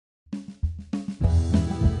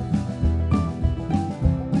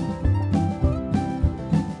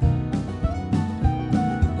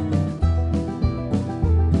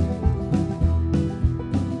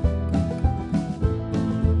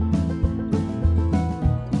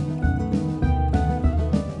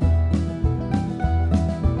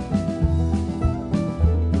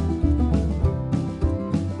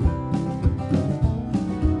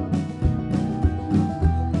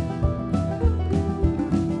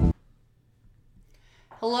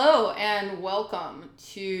Hello and welcome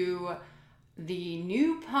to the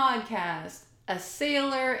new podcast, A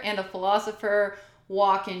Sailor and a Philosopher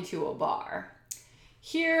Walk into a Bar.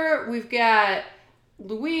 Here we've got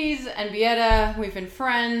Louise and Beata. We've been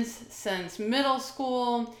friends since middle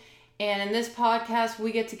school, and in this podcast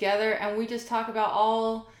we get together and we just talk about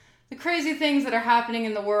all the crazy things that are happening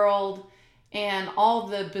in the world and all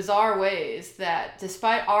the bizarre ways that,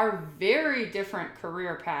 despite our very different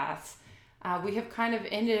career paths, we have kind of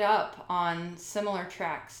ended up on similar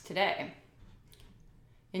tracks today.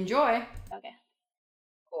 Enjoy. Okay.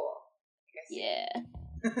 Cool. Yeah.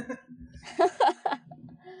 Alright.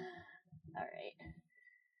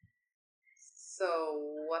 So,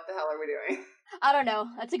 what the hell are we doing? I don't know.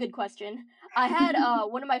 That's a good question. I had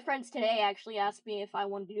one of my friends today actually asked me if I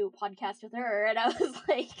wanted to do a podcast with her, and I was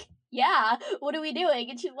like, yeah, what are we doing?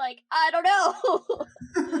 And she's like, I don't know.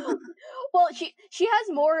 Well, she has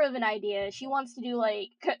more of an idea. She wants to do,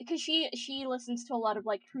 like, because she listens to a lot of,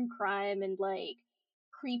 like, true crime and, like,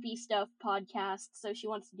 creepy stuff podcasts, so she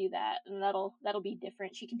wants to do that, and that'll be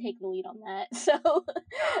different. She can take the lead on that, so.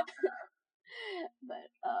 But,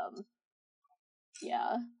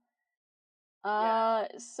 yeah.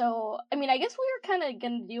 So, I mean, I guess we were kind of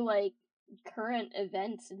gonna do, like, current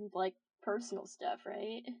events and, like, personal stuff,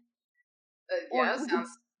 right? Yeah,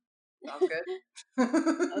 sounds good.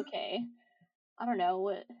 Okay. I don't know,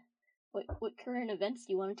 what current events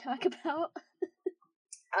do you want to talk about?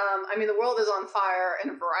 I mean, the world is on fire in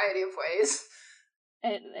a variety of ways.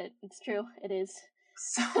 It's true, it is.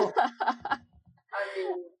 So, I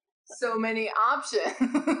mean, so many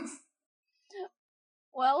options.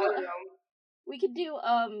 Well, I don't know. we could do,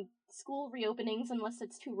 school reopenings unless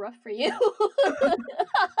it's too rough for you.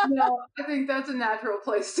 No, I think that's a natural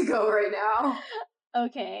place to go right now.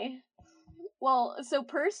 Okay. Well, so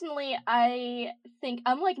personally, I think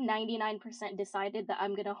I'm like 99% decided that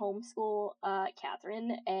I'm gonna homeschool,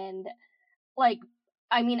 Catherine, and, like,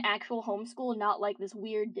 I mean actual homeschool, not like this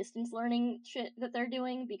weird distance learning shit that they're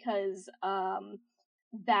doing, because,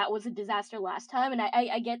 that was a disaster last time, and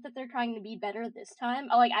I get that they're trying to be better this time.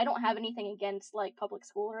 Like, I don't have anything against, like, public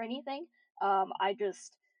school or anything. I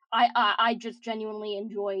just genuinely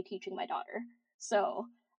enjoy teaching my daughter. So,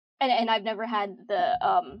 and I've never had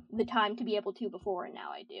the time to be able to before, and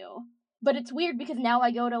now I do. But it's weird because now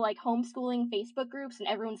I go to, like, homeschooling Facebook groups and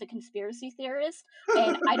everyone's a conspiracy theorist,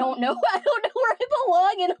 and I don't know where I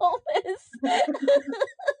belong in all this.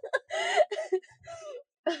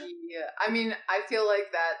 Yeah, I mean, I feel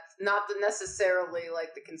like that's not necessarily,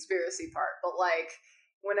 like, the conspiracy part, but, like,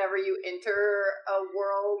 whenever you enter a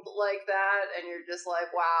world like that and you're just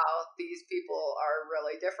like, wow, these people are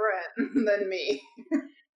really different than me.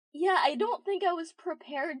 Yeah, I don't think I was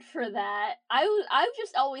prepared for that. I've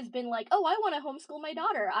just always been like, oh, I want to homeschool my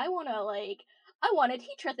daughter. I want to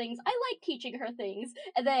teach her things. I like teaching her things.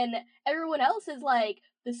 And then everyone else is like,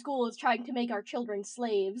 the school is trying to make our children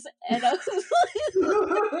slaves. And I was like,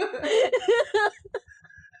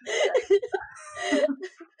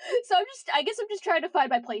 so I guess I'm just trying to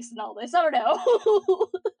find my place in all this. I don't know.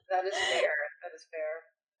 That is fair.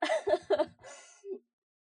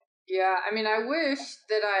 Yeah, I mean, I wish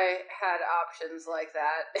that I had options like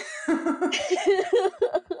that.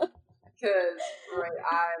 Because, right,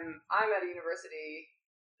 I'm at a university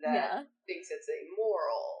that thinks it's a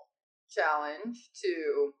moral challenge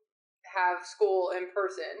to have school in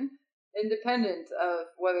person, independent of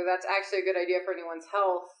whether that's actually a good idea for anyone's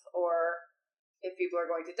health or if people are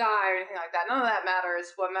going to die or anything like that. None of that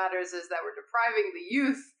matters. What matters is that we're depriving the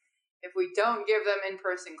youth if we don't give them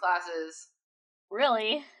in-person classes.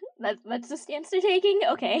 Really? That's the stance they're taking?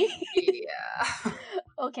 Okay. Yeah.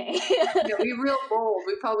 Okay. Yeah, we real bold.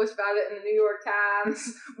 We published about it in the New York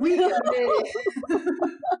Times. We did it.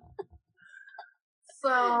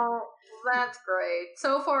 So that's great.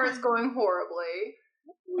 So far, it's going horribly.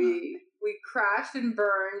 We crashed and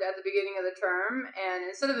burned at the beginning of the term, and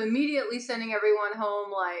instead of immediately sending everyone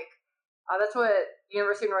home, like that's what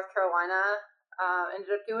University of North Carolina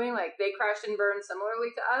ended up doing. Like, they crashed and burned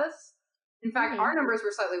similarly to us. In fact, our numbers were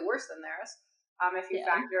slightly worse than theirs. If you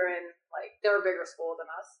factor in, like, they're a bigger school than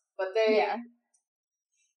us, but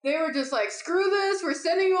they were just like, screw this, we're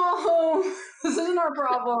sending you all home. This isn't our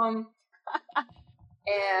problem.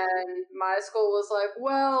 And my school was like,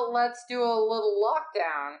 well, let's do a little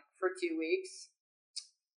lockdown for 2 weeks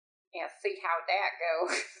and see how that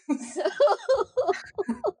goes.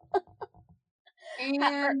 And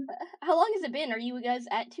how long has it been? Are you guys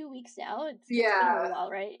at 2 weeks now? It's been a while,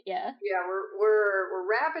 right? Yeah. Yeah, we're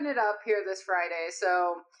wrapping it up here this Friday.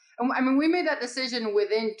 So, I mean, we made that decision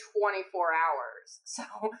within 24 hours. So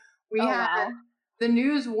we the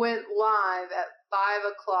news went live at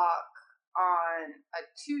 5:00 on a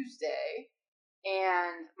Tuesday,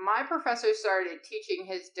 and my professor started teaching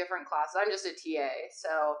his different classes. I'm just a TA,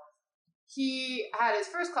 so he had his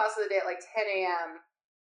first class of the day at like 10 a.m.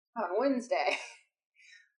 on Wednesday.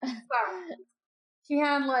 So he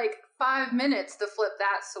had like 5 minutes to flip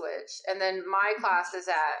that switch, and then my class is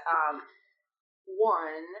at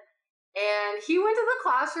 1, and he went to the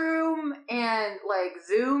classroom and like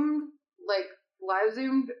live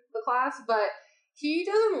zoomed the class, but he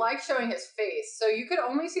doesn't like showing his face, so you could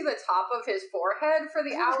only see the top of his forehead for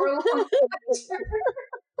the hour-long lecture.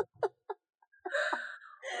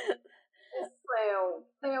 So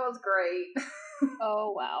that was great.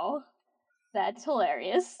 Oh, wow. That's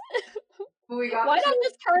hilarious. We got Why not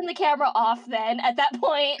just turn the camera off then at that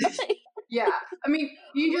point? Yeah, I mean,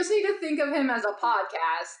 you just need to think of him as a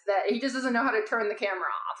podcast that he just doesn't know how to turn the camera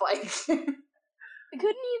off. Like,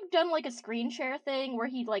 couldn't he have done like a screen share thing where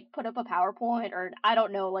he'd like put up a PowerPoint or I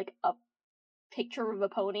don't know, like a picture of a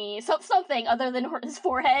pony, something other than his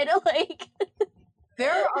forehead? Like,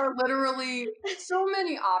 there are literally so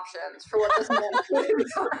many options for what this man could have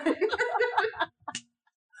done.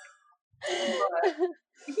 But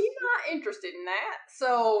he's not interested in that,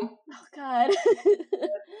 so. Oh God.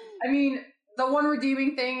 I mean, the one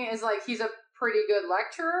redeeming thing is like he's a pretty good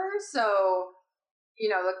lecturer, so you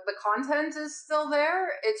know the content is still there.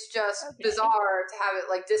 It's just bizarre to have it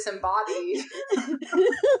like disembodied.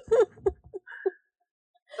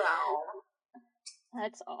 So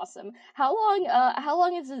that's awesome. How long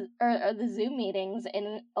are the Zoom meetings,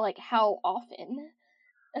 and like how often?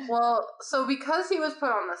 Well, so because he was put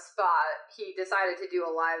on the spot, he decided to do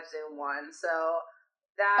a live Zoom one. So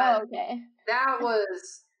that that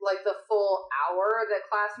was like the full hour that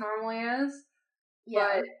class normally is. Yeah.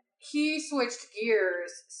 But he switched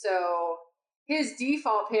gears, so his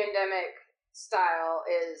default pandemic style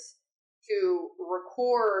is to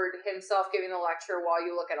record himself giving the lecture while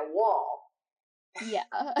you look at a wall. Yeah.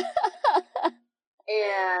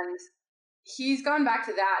 And he's gone back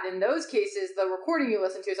to that. In those cases, the recording you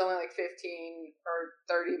listen to is only like 15 or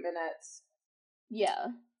 30 minutes.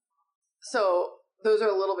 Yeah. So those are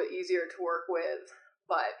a little bit easier to work with.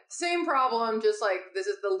 But same problem, just like this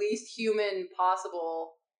is the least human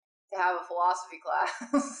possible to have a philosophy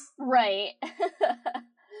class. Right.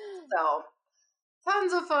 So,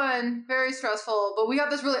 tons of fun, very stressful. But we got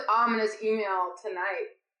this really ominous email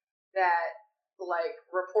tonight that, like,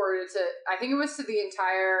 reported to, I think it was to the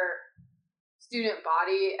entire student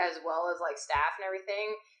body as well as, like, staff and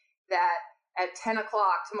everything, that at 10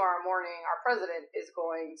 o'clock tomorrow morning, our president is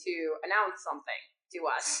going to announce something to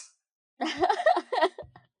us. We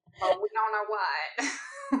don't know what.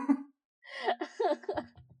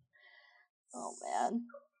 Oh man.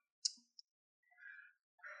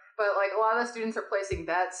 But like a lot of the students are placing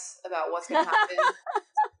bets about what's going to happen.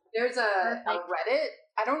 There's a Reddit.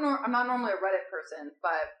 I don't know. I'm not normally a Reddit person,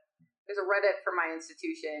 but there's a Reddit for my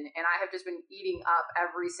institution, and I have just been eating up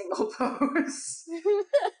every single post.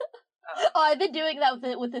 Oh, I've been doing that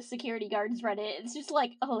with the security guards Reddit. It's just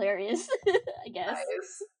like hilarious, I guess.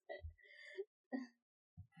 Nice.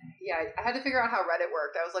 Yeah, I had to figure out how Reddit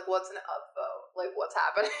worked. I was like, what's an upvote? Like, what's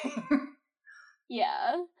happening?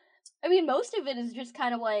 Yeah. I mean, most of it is just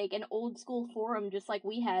kind of like an old school forum, just like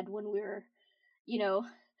we had when we were, you know,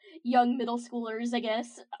 young middle schoolers, I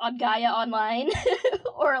guess, on Gaia Online.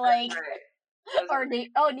 Or like, or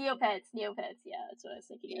Neopets. Neopets, yeah, that's what I was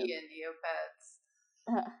thinking of. Yeah,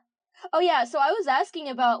 Neopets. Oh yeah, so I was asking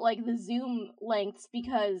about like the Zoom lengths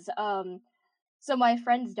because so my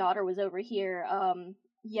friend's daughter was over here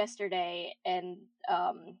yesterday and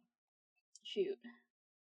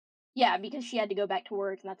yeah, because she had to go back to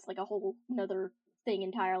work and that's like a whole nother thing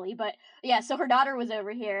entirely. But yeah, so her daughter was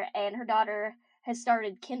over here and her daughter has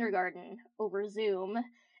started kindergarten over Zoom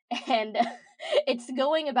and it's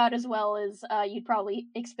going about as well as you'd probably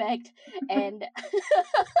expect and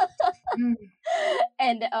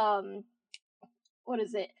and what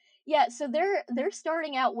is it? Yeah, so they're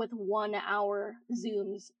starting out with 1 hour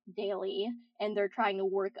Zooms daily, and they're trying to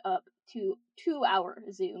work up to 2 hour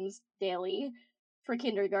Zooms daily for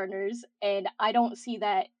kindergartners, and I don't see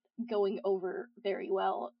that going over very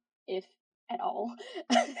well, if at all.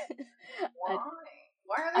 Why?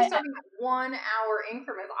 Why are they starting at 1 hour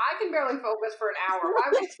increments? I can barely focus for an hour.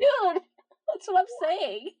 Why would Dude, that's what I'm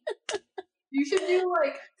saying. You should do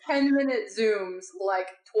like 10-minute Zooms like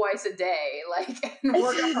twice a day, like and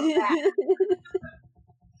work up from that.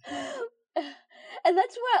 And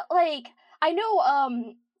that's what like I know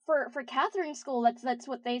for Catherine's school that's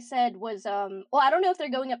what they said was well, I don't know if they're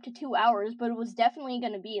going up to 2 hours, but it was definitely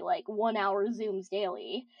gonna be like 1 hour Zooms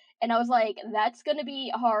daily. And I was like, that's gonna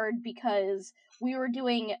be hard because we were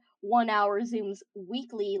doing 1-hour Zooms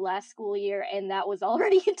weekly last school year, and that was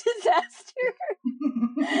already a disaster.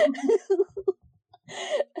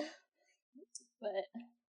 But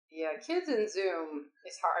yeah, kids in Zoom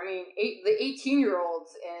is hard. I mean, the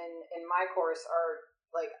 18-year-olds in my course are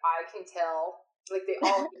like, I can tell, like they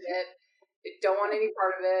all hate it. They don't want any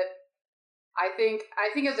part of it. I think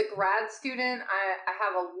as a grad student, I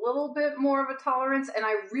have a little bit more of a tolerance, and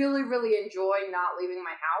I really, really enjoy not leaving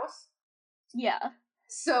my house. yeah.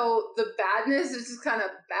 So the badness is just kind of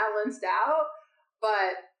balanced out.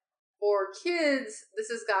 But for kids, this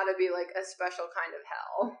has got to be like a special kind of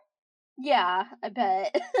hell. Yeah, I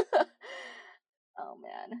bet. Oh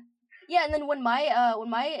man. Yeah, and then when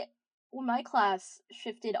my class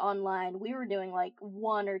shifted online, we were doing like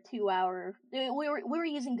 1 or 2 hour. We were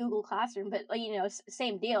using Google Classroom, but you know,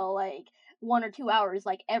 same deal, like 1 or 2 hours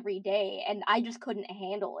like every day, and I just couldn't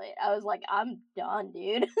handle it. I was like, I'm done,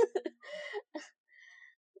 dude.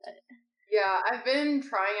 Yeah, I've been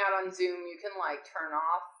trying out on Zoom. You can like turn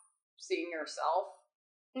off seeing yourself.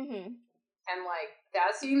 Mhm. And like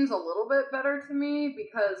that seems a little bit better to me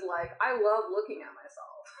because like I love looking at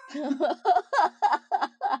myself.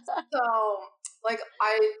 So like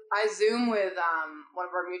I Zoom with one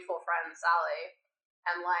of our mutual friends, Sally,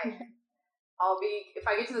 and like if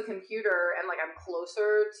I get to the computer and like I'm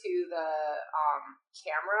closer to the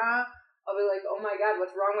camera, I'll be like, oh my god,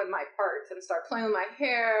 what's wrong with my parts? And start playing with my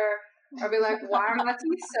hair. I'll be like, why are my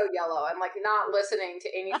teeth so yellow? And like not listening to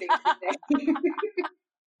anything she's saying.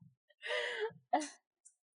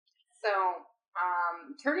 So,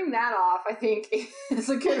 turning that off, I think, is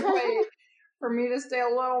a good way for me to stay a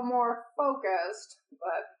little more focused.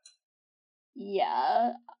 But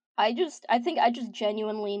Yeah. I think I just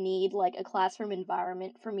genuinely need like a classroom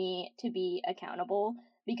environment for me to be accountable,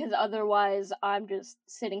 because otherwise I'm just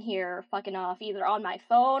sitting here fucking off either on my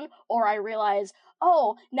phone, or I realize,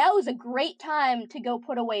 oh, now is a great time to go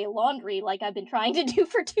put away laundry like I've been trying to do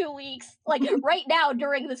for 2 weeks. Like right now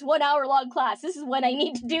during this 1 hour long class, this is when I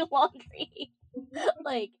need to do laundry.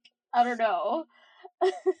 Like, I don't know.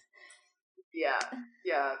 yeah.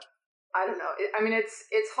 I don't know. I mean,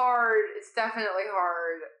 it's hard. It's definitely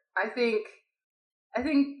hard. I think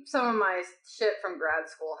some of my shit from grad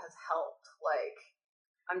school has helped. Like,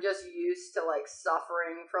 I'm just used to like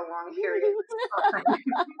suffering for long periods of time.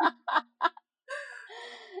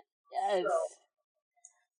 Yes. So,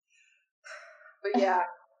 but yeah,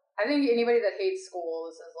 I think anybody that hates school,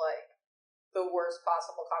 this is like the worst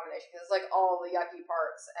possible combination because it's like all the yucky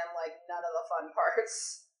parts and like none of the fun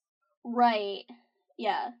parts. Right.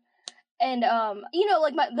 Yeah. And you know,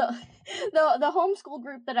 like the homeschool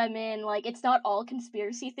group that I'm in, like it's not all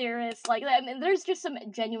conspiracy theorists. Like, I mean, there's just some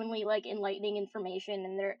genuinely like enlightening information,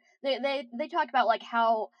 and they talk about like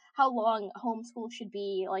how long homeschool should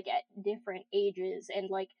be like at different ages,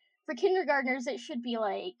 and like for kindergartners it should be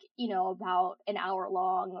like, you know, about an hour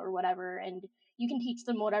long or whatever, and you can teach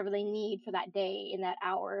them whatever they need for that day in that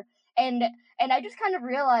hour. And I just kind of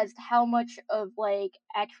realized how much of like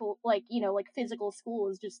actual like, you know, like physical school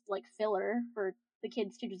is just like filler for the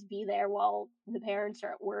kids to just be there while the parents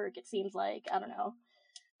are at work. It seems like, I don't know.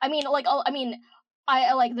 I mean, like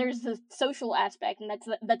I like there's the social aspect, and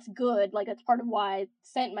that's good. Like that's part of why I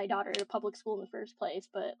sent my daughter to public school in the first place.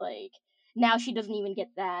 But like now she doesn't even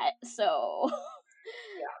get that. So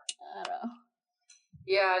Yeah. I don't know.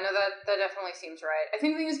 Yeah, no, that definitely seems right. I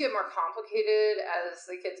think things get more complicated as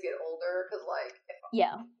the kids get older because, like,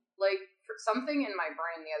 Yeah. like for something in my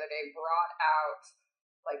brain the other day brought out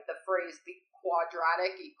like the phrase the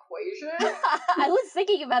quadratic equation. I was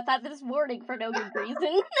thinking about that this morning for no good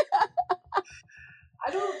reason. I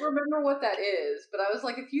don't remember what that is, but I was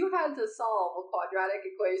like, if you had to solve a quadratic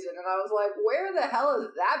equation, and I was like, where the hell has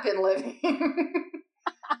that been living?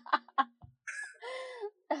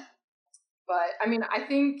 But, I mean, I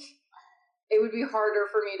think it would be harder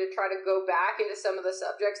for me to try to go back into some of the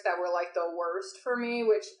subjects that were, like, the worst for me,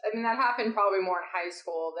 which, I mean, that happened probably more in high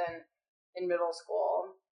school than in middle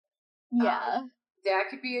school. Yeah. That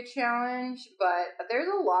could be a challenge, but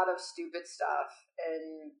there's a lot of stupid stuff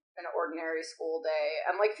in an ordinary school day.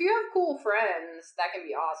 And, like, if you have cool friends, that can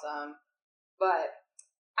be awesome. But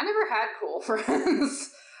I never had cool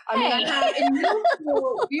friends. I mean, I had, in middle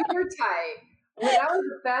school, we were tight. That was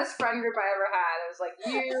the best friend group I ever had. It was like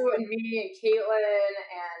you and me and Caitlin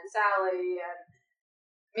and Sally and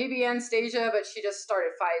maybe Anastasia, but she just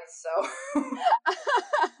started fights, so.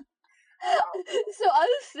 So I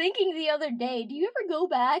was thinking the other day, do you ever go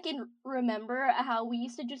back and remember how we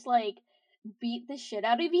used to just like beat the shit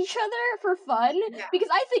out of each other for fun? Yeah. Because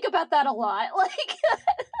I think about that a lot. Like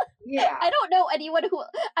Yeah. I don't know anyone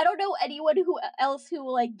who else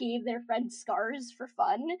who like gave their friends scars for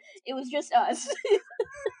fun. It was just us.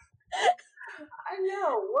 I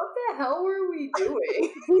know. What the hell were we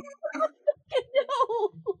doing?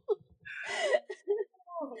 No.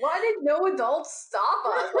 Why did no adults stop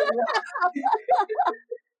us? Like,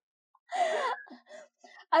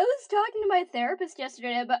 I was talking to my therapist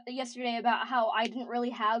yesterday about how I didn't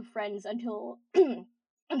really have friends until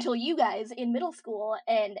until you guys in middle school,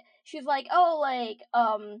 and she's like, "Oh, like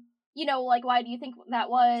you know, like why do you think that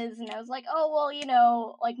was?" And I was like, "Oh, well, you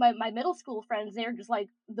know, like my middle school friends, they're just like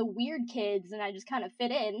the weird kids, and I just kind of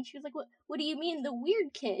fit in." And she was like, "What do you mean the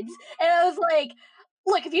weird kids?" And I was like,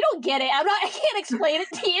 "Look, if you don't get it, I can't explain it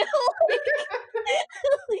to you."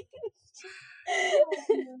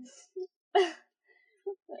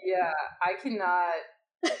 yeah, I cannot.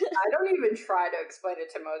 I don't even try to explain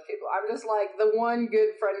it to most people. I'm just like, the one good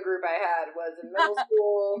friend group I had was in middle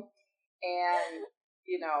school, and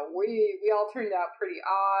you know, we all turned out pretty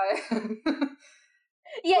odd.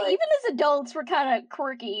 Yeah, Like, even as adults, we're kind of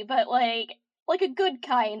quirky, but like a good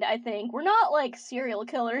kind. I think we're not like serial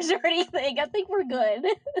killers or anything. I think we're good.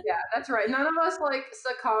 yeah, that's right. None of us like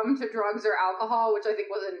succumb to drugs or alcohol, which I think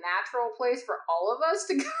was a natural place for all of us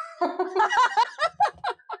to go.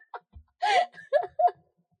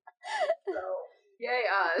 So, yay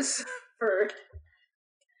us for.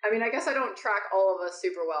 I mean, I guess I don't track all of us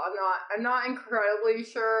super well. I'm not incredibly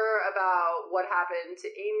sure about what happened to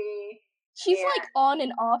Amy. She's And like on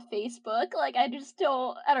and off Facebook. Like I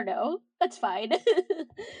don't know. That's fine.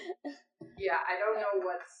 yeah, I don't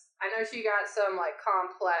know I know she got some like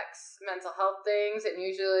complex mental health things, and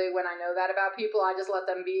usually when I know that about people, I just let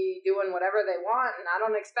them be doing whatever they want, and I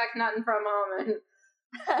don't expect nothing from them, and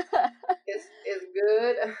it's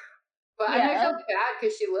good. But I mean, I feel bad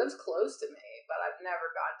because she lives close to me, but I've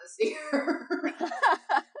never gotten to see her.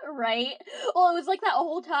 Right? Well, it was like that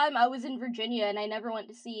whole time I was in Virginia and I never went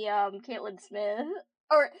to see Caitlin Smith.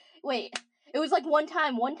 Or wait, it was like one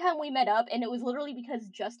time we met up and it was literally because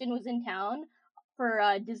Justin was in town for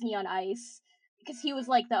Disney on Ice because he was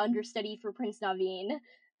like the understudy for Prince Naveen.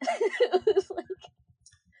 It was like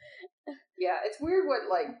Yeah, it's weird what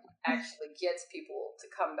like actually gets people to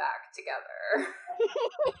come back together.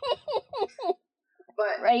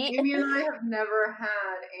 But right? Amy and I have never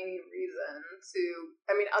had any reason to.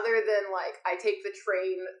 I mean, other than like I take the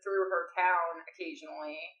train through her town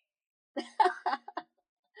occasionally.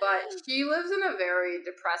 But she lives in a very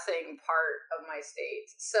depressing part of my state,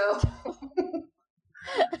 so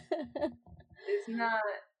it's not.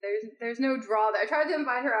 There's no draw there. I tried to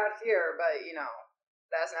invite her out here, but you know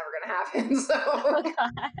that's never gonna happen. So Oh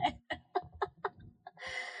god.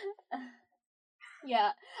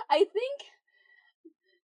 Yeah, I think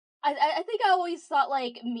I think I always thought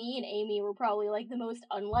like me and Amy were probably like the most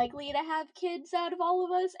unlikely to have kids out of all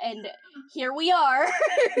of us, and here we are.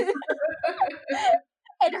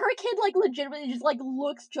 And her kid like legitimately just like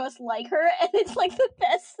looks just like her, and it's like the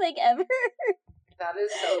best thing ever. that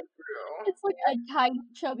is so true. It's like a tiny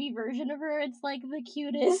chubby version of her. It's like the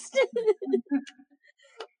cutest.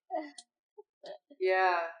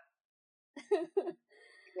 Yeah.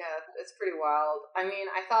 Yeah, it's pretty wild. I mean,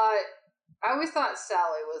 I always thought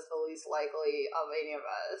Sally was the least likely of any of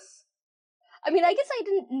us. I mean, I guess I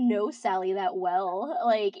didn't know Sally that well.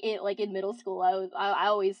 Like in middle school, I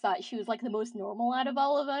always thought she was like the most normal out of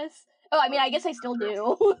all of us. Oh, I mean, I guess I still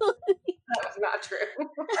do. That was not true.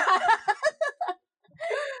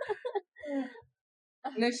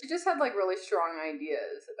 No, she just had like really strong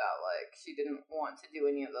ideas about like she didn't want to do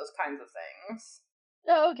any of those kinds of things.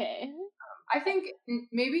 Oh, okay. I think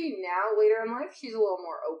maybe now later in life she's a little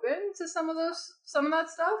more open to some of that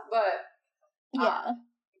stuff, but Yeah.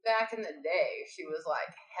 back in the day she was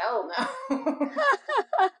like, hell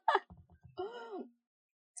no.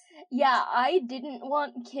 Yeah, I didn't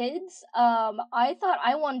want kids. I thought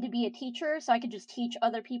I wanted to be a teacher so I could just teach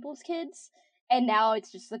other people's kids. And now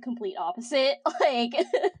it's just the complete opposite.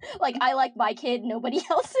 Like I like my kid, nobody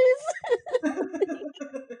else's.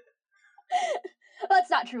 That's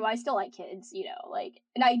not true. I still like kids, you know. Like,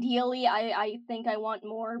 and ideally, I think I want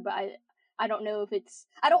more, but I don't know if it's.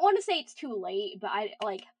 I don't want to say it's too late, but I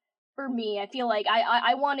like. For me, I feel like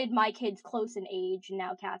I wanted my kids close in age, and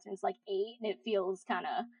now Catherine's like 8, and it feels kind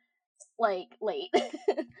of like late.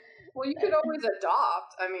 Well, you could always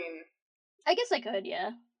adopt. I mean, I guess I could,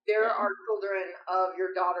 yeah. there Yeah. are children of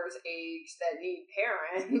your daughter's age that need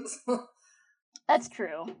parents. That's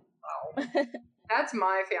true. Wow. That's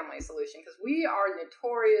my family solution, because we are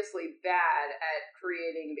notoriously bad at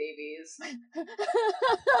creating babies.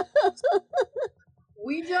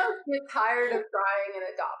 We just get tired of trying and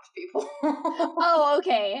adopt people. Oh,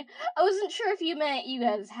 okay. I wasn't sure if you meant you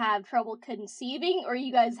guys have trouble conceiving or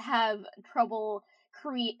you guys have trouble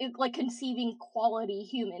conceiving quality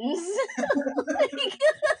humans.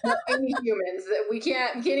 No, any humans that we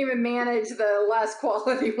can't even manage the less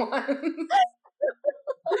quality ones.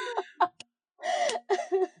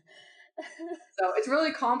 So it's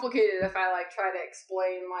really complicated if I like try to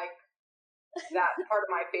explain like that part of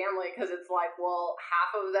my family, because it's like, well,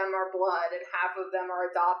 half of them are blood and half of them are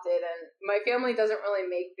adopted, and my family doesn't really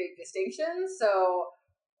make big distinctions. So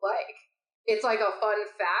like it's like a fun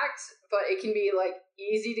fact, but it can be like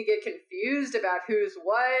easy to get confused about who's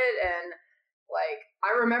what. And like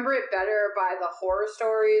I remember it better by the horror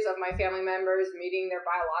stories of my family members meeting their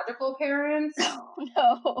biological parents. Oh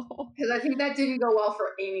no. Because I think that didn't go well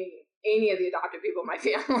for any of the adopted people in my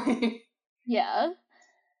family. Yeah.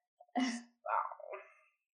 Wow.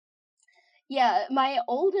 Yeah, my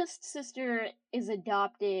oldest sister is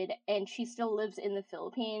adopted and she still lives in the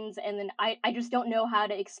Philippines, and then I just don't know how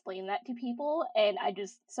to explain that to people, and I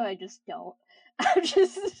just don't. I'm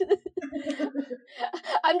just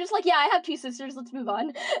I'm just like, yeah, I have two sisters, let's move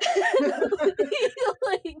on.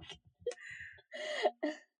 Like,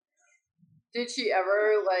 did she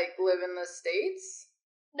ever like live in the States?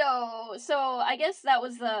 no, so I guess that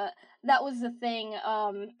was the thing,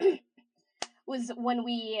 was when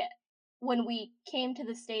we came to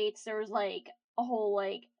the States, there was like a whole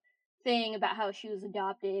like thing about how she was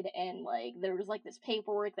adopted, and like there was like this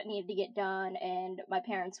paperwork that needed to get done, and my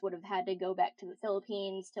parents would have had to go back to the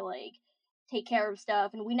Philippines to like take care of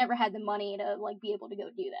stuff, and we never had the money to like be able to go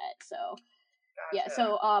do that. So Gotcha. yeah,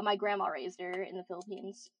 so my grandma raised her in the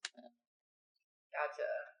Philippines. Gotcha.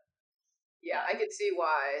 Yeah, I could see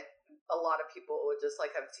why a lot of people would just like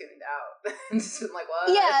have tuned out and just been like, what?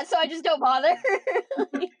 Yeah, so I just don't bother.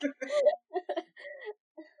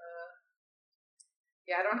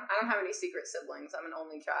 Yeah, I don't have any secret siblings. I'm an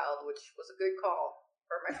only child, which was a good call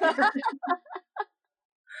for my parents.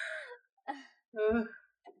 Oh,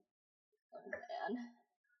 man.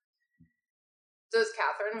 Does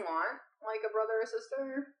Catherine want like a brother or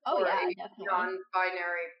sister? Oh or yeah, a definitely.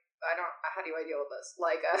 non-binary. How do I deal with this?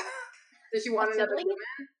 Like, does she want A another sibling? human?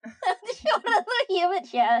 Does she want another human?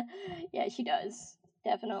 Yeah, she does.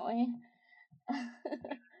 Definitely.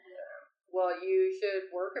 Well, you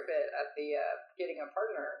should work a bit at the getting a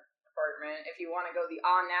partner department if you want to go the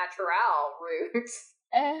au natural route.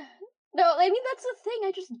 No, I mean that's the thing.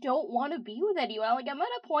 I just don't want to be with anyone. Like I'm at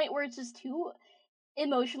a point where it's just too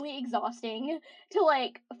emotionally exhausting to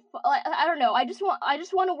like. I don't know. I just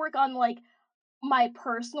want to work on like my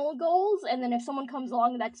personal goals, and then if someone comes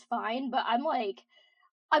along, that's fine. But I'm like,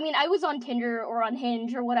 I mean, I was on Tinder or on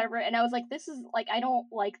Hinge or whatever, and I was like, this is like, I don't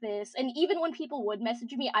like this. And even when people would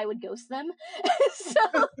message me, I would ghost them. So.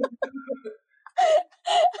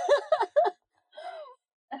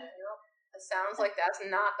 It sounds like that's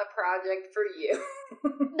not the project for you.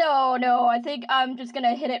 No, I think I'm just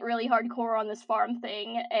gonna hit it really hardcore on this farm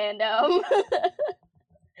thing, and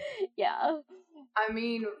yeah. I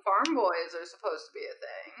mean, farm boys are supposed to be a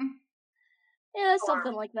thing. Yeah,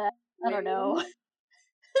 something like that. I don't know.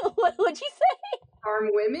 What would you say? Farm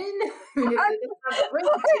women? Farm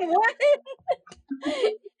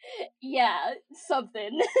women? Yeah,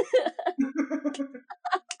 something.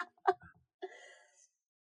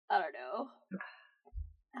 I don't know.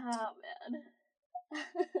 Oh, man.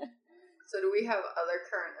 So do we have other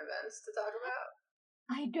current events to talk about?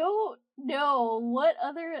 I don't know. What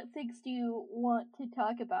other things do you want to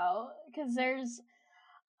talk about? Because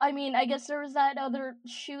I guess there was that other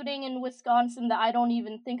shooting in Wisconsin that I don't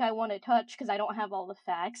even think I want to touch because I don't have all the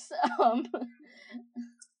facts. Yeah,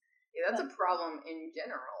 that's a problem in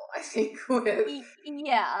general, I think, with...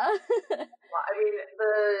 Yeah. I mean,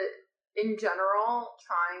 in general,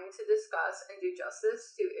 trying to discuss and do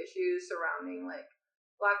justice to issues surrounding, like,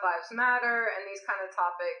 Black Lives Matter and these kind of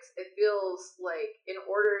topics, it feels like in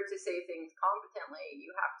order to say things competently,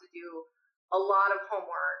 you have to do a lot of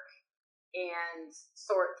homework and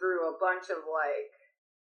sort through a bunch of, like,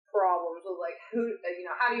 problems with, like,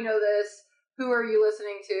 how do you know this? Who are you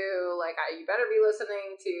listening to? Like, you better be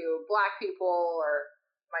listening to Black people or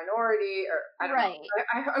minority, or I don't know.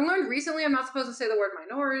 I learned recently I'm not supposed to say the word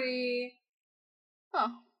minority.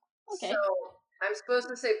 Oh, okay. So I'm supposed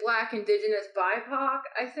to say Black, Indigenous, BIPOC,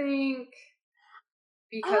 I think.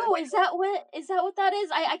 Because is that what that is?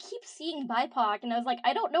 I keep seeing BIPOC, and I was like,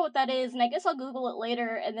 I don't know what that is, and I guess I'll Google it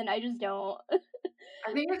later, and then I just don't.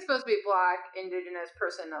 I think it's supposed to be Black, Indigenous,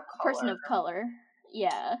 person of color. Person of color,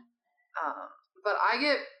 yeah. But I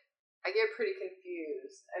get pretty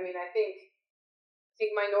confused. I mean, I think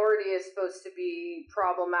think minority is supposed to be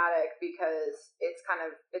problematic because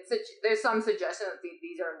there's some suggestion that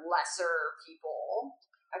these are lesser people.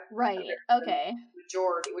 Right. Okay.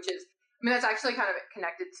 Majority, which is, I mean, that's actually kind of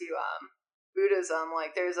connected to Buddhism.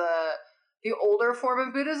 Like, there's the older form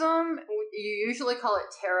of Buddhism. You usually call it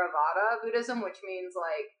Theravada Buddhism, which means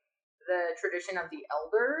like the tradition of the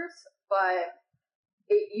elders, but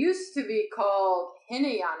it used to be called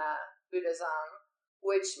Hinayana Buddhism,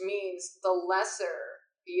 which means the lesser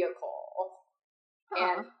vehicle.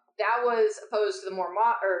 And that was opposed to the not more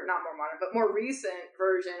modern, but more recent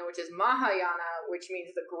version, which is Mahayana, which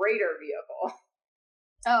means the greater vehicle.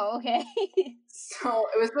 Oh, okay. So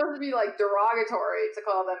it was supposed to be like derogatory to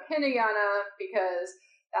call them Hinayana because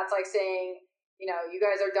that's like saying, you know, you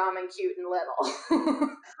guys are dumb and cute and little.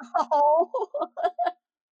 Oh.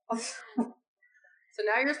 So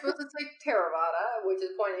now you're supposed to say Theravada, which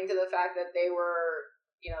is pointing to the fact that they were,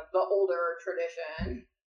 you know, the older tradition.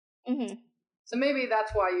 Mm-hmm. So maybe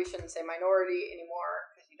that's why you shouldn't say minority anymore,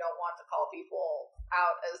 because you don't want to call people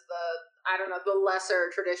out as the lesser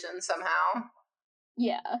tradition somehow.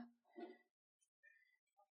 Yeah.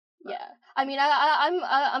 Yeah. I mean,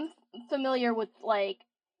 I'm familiar with like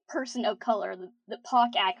person of color, the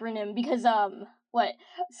POC acronym, because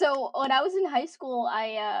so when I was in high school,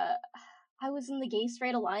 I was in the Gay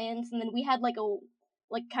Straight Alliance, and then we had like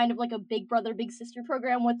kind of like a big brother big sister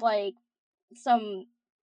program with like some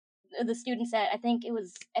of the students at, I think it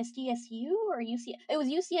was SDSU or UC, it was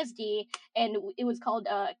UCSD, and it was called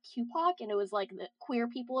QPOC, and it was like the queer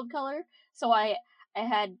people of color. So I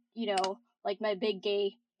had, you know, like my big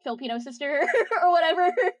gay Filipino sister or whatever.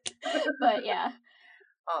 But yeah.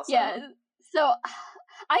 Awesome. Yeah. So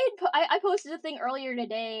I posted a thing earlier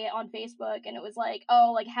today on Facebook, and it was like,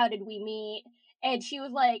 oh, like, how did we meet? And she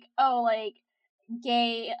was like, oh, like,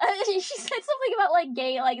 gay. She said something about like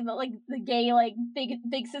gay, like the gay like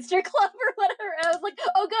big sister club or whatever. And I was like,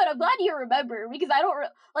 oh, good. I'm glad you remember, because I don't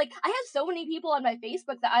like, I have so many people on my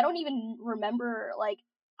Facebook that I don't even remember like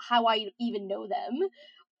how I even know them.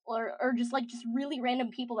 Or just really random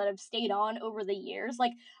people that have stayed on over the years.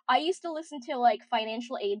 Like, I used to listen to like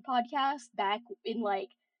financial aid podcasts back in like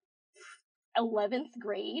 11th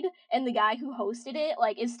grade, and the guy who hosted it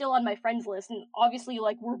like is still on my friends list, and obviously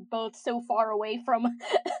like we're both so far away from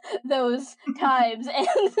those times, and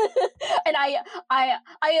and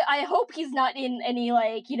I hope he's not in any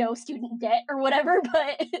like, you know, student debt or whatever,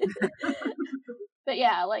 but but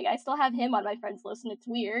yeah, like I still have him on my friends list, and it's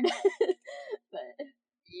weird. But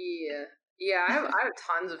yeah, I have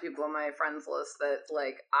tons of people on my friends list that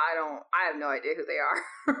like I have no idea who they are.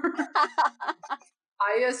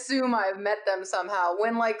 I assume I've met them somehow.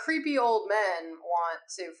 When like creepy old men want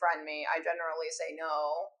to friend me, I generally say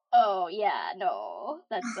no. Oh yeah, no,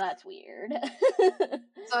 that's weird.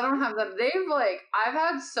 So I don't have them. I've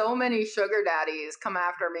had so many sugar daddies come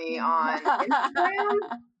after me on Instagram.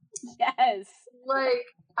 Yes. Like,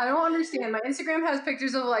 I don't understand. My Instagram has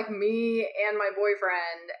pictures of like me and my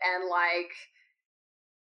boyfriend and like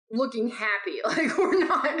looking happy. Like we're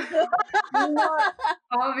not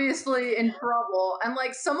obviously in trouble. And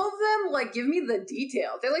like some of them like give me the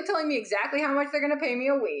details. They're like telling me exactly how much they're gonna pay me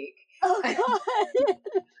a week. Oh god.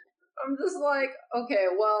 I'm just like, okay,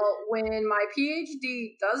 well, when my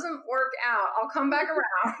PhD doesn't work out, I'll come back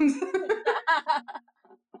around.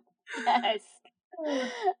 Yes.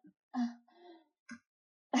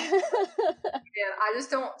 And I just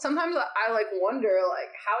don't, sometimes I like wonder,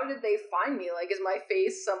 like, how did they find me? Like, is my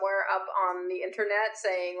face somewhere up on the internet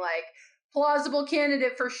saying like plausible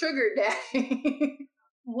candidate for sugar daddy?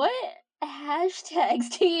 What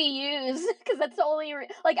hashtags do you use? Because that's the only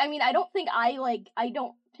like, I mean, I don't think I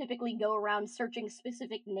don't typically go around searching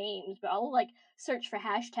specific names, but I'll like search for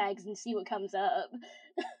hashtags and see what comes up.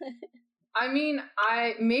 I mean,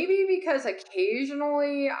 maybe because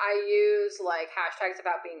occasionally I use like hashtags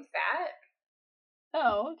about being fat.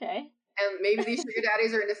 Oh, okay. And maybe these sugar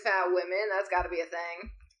daddies are into fat women. That's got to be a thing.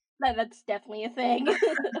 That's definitely a thing.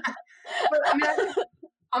 But I mean,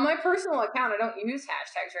 on my personal account, I don't use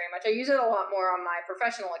hashtags very much. I use it a lot more on my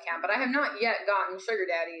professional account, but I have not yet gotten sugar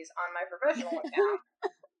daddies on my professional account.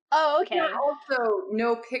 Oh, okay. There are also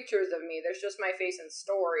no pictures of me. There's just my face and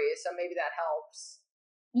stories, so maybe that helps.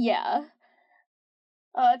 Yeah.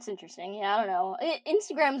 Oh, that's interesting. Yeah, I don't know.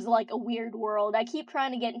 Instagram's like a weird world. I keep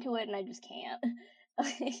trying to get into it, and I just can't.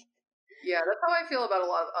 Yeah, that's how I feel about a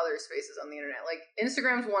lot of other spaces on the internet. Like,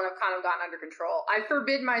 Instagram's one I've kind of gotten under control. I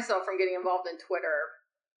forbid myself from getting involved in Twitter.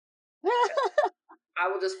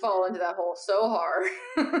 I will just fall into that hole so hard.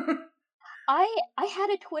 I had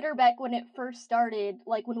a Twitter back when it first started,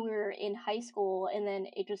 like when we were in high school, and then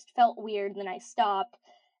it just felt weird, and then I stopped.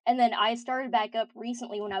 And then I started back up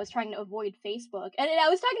recently when I was trying to avoid Facebook. And I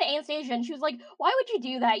was talking to Anastasia, and she was like, "Why would you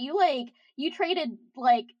do that? You traded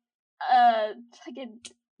like fucking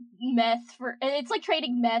meth for. It's like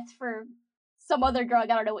trading meth for some other drug.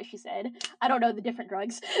 I don't know what she said. I don't know the different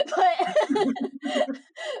drugs, but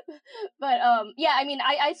yeah. I mean,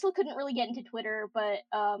 I still couldn't really get into Twitter, but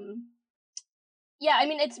yeah. I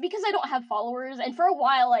mean, it's because I don't have followers, and for a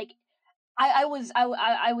while, like I was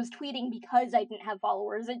tweeting because I didn't have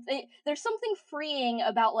followers. There's something freeing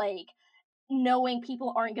about like knowing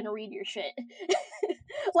people aren't gonna read your shit.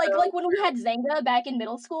 like when we had Zanga back in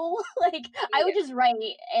middle school, like I would just write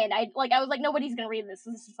and I was like, nobody's gonna read this.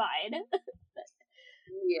 This is fine.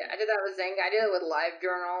 Yeah, I did that with Zanga. I did it with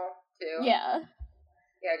LiveJournal too. Yeah.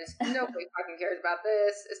 Yeah, just nobody fucking cares about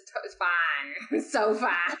this. It's fine. It's so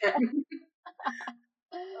fine.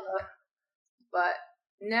 But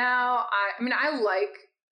now I mean I like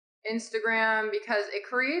Instagram because it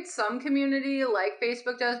creates some community like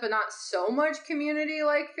Facebook does, but not so much community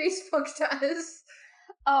like Facebook does.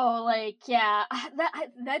 Oh, like yeah,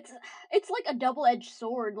 that's it's like a double-edged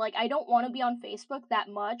sword. Like I don't want to be on Facebook that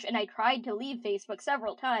much, and I tried to leave Facebook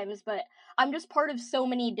several times, but I'm just part of so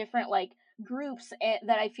many different like groups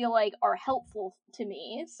that I feel like are helpful to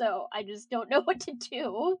me. So I just don't know what to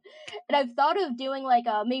do. And I've thought of doing like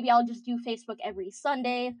maybe I'll just do Facebook every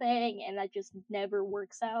Sunday thing, and that just never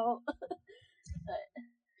works out. But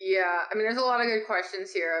Yeah, I mean, there's a lot of good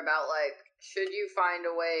questions here about like, should you find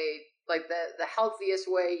a way, like the healthiest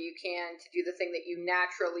way you can to do the thing that you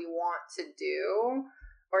naturally want to do,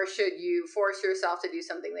 or should you force yourself to do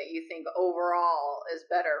something that you think overall is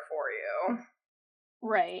better for you?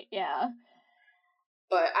 right, yeah.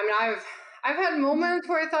 But I mean, I've had moments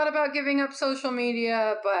where I thought about giving up social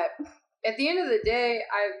media, but at the end of the day,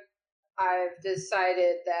 I've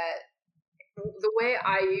decided that the way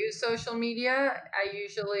I use social media, I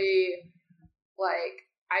usually like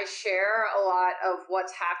I share a lot of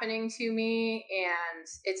what's happening to me, and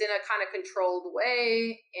it's in a kind of controlled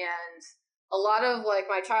way. And a lot of like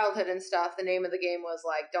my childhood and stuff, the name of the game was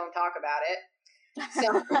like, don't talk about it.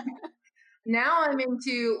 So now I'm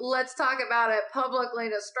into let's talk about it publicly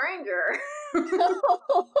to stranger.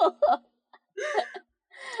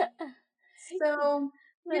 So,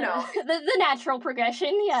 you know, the natural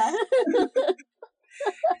progression, yeah.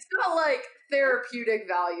 it's not like therapeutic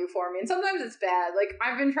value for me, and sometimes it's bad. Like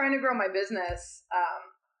I've been trying to grow my business,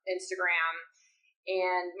 Instagram,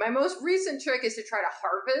 and my most recent trick is to try to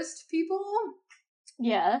harvest people.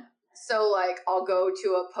 Yeah. So like I'll go to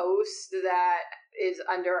a post that is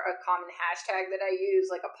under a common hashtag that I use,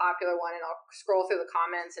 like a popular one, and I'll scroll through the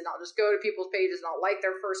comments and I'll just go to people's pages and I'll like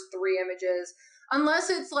their first 3 images, unless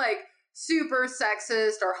it's like super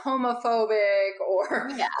sexist or homophobic or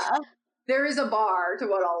Yeah. there is a bar to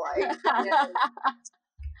what I'll like.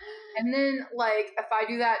 And then, like, if I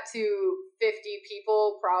do that to 50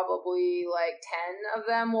 people, probably like 10 of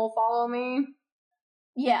them will follow me.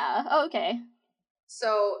 Yeah, okay.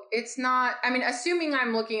 So it's not, I mean, assuming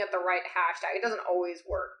I'm looking at the right hashtag, it doesn't always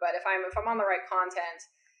work, but if I'm on the right content,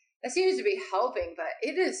 that seems to be helping, but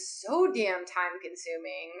it is so damn time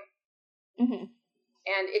consuming. Mm-hmm.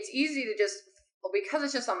 And it's easy to just, because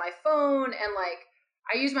it's just on my phone, and like,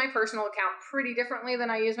 I use my personal account pretty differently than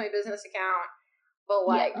I use my business account, but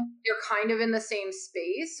like, they're kind of in the same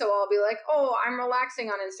space. So I'll be like, oh, I'm relaxing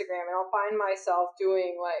on Instagram, and I'll find myself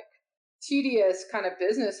doing like tedious kind of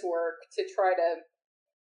business work to try to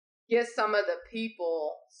get some of the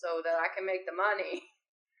people so that I can make the money.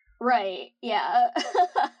 Right, yeah.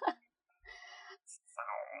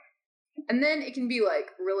 And then it can be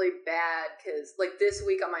like really bad because like this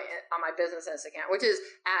week on my business account, which is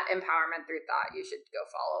at Empowerment Through Thought, you should go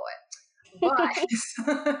follow it.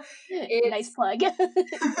 But nice plug.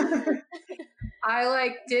 I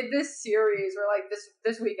like did this series where like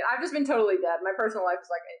this week I've just been totally dead. My personal life is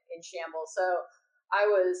like in shambles. So I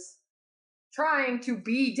was trying to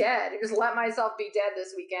be dead and just let myself be dead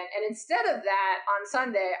this weekend. And instead of that, on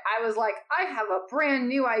Sunday, I was like, I have a brand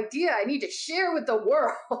new idea I need to share with the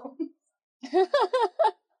world.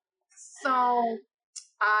 So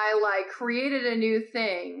I like created a new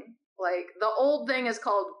thing. Like the old thing is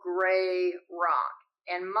called Gray Rock,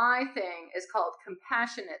 and my thing is called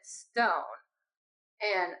Compassionate Stone.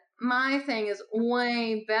 And my thing is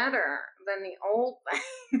way better than the old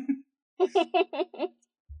thing.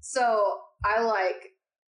 So I like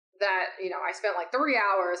that, you know, I spent like 3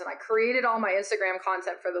 hours and I created all my Instagram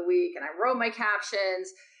content for the week and I wrote my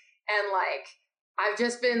captions, and like I've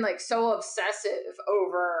just been like so obsessive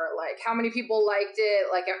over like how many people liked it,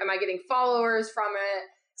 like am I getting followers from it?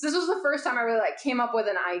 So this was the first time I really like came up with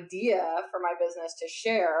an idea for my business to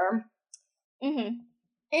share. Mm-hmm.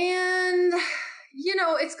 And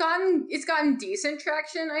it's gotten decent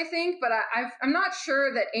traction, I think, but I'm not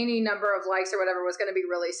sure that any number of likes or whatever was going to be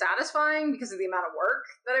really satisfying because of the amount of work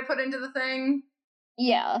that I put into the thing.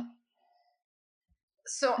 Yeah.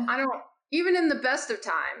 So I don't, even in the best of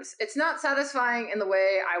times, it's not satisfying in the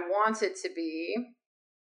way I want it to be.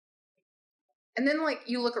 And then, like,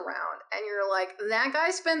 you look around and you're like, that guy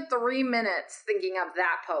spent 3 minutes thinking up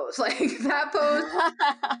that post. Like, that post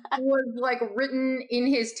was, like, written in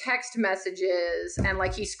his text messages, and,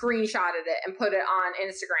 like, he screenshotted it and put it on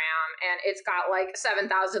Instagram, and it's got, like,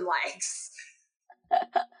 7,000 likes.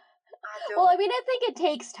 Well, I mean, I think it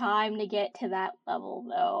takes time to get to that level,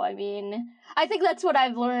 though. I mean, I think that's what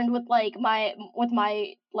I've learned with, like, my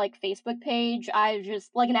Facebook page. I've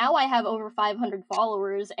just, like, now I have over 500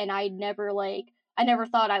 followers, and I never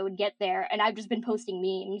thought I would get there, and I've just been posting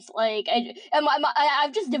memes. Like,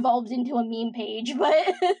 I've just devolved into a meme page,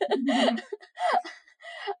 but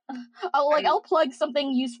I'll plug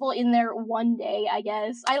something useful in there one day, I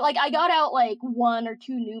guess. I got out, like, 1 or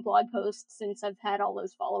 2 new blog posts since I've had all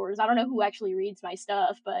those followers. I don't know who actually reads my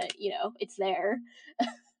stuff, but, it's there.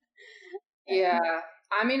 Yeah.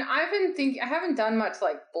 I mean, I haven't done much,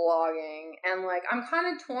 like, blogging, and, like, I'm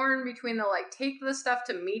kind of torn between the, like, take this stuff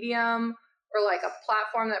to Medium or, like, a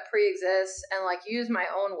platform that pre-exists and, like, use my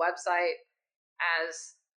own website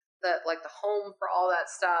as the home for all that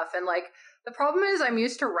stuff. And, like, the problem is I'm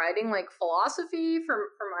used to writing, like, philosophy for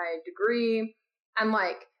my degree, and,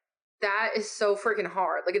 like, that is so freaking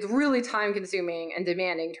hard. Like, it's really time consuming and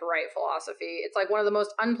demanding to write philosophy. It's, like, one of the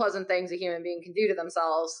most unpleasant things a human being can do to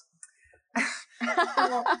themselves.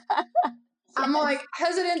 So, I'm, like,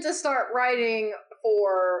 hesitant to start writing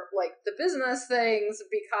for, like, the business things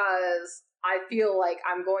because I feel like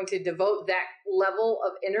I'm going to devote that level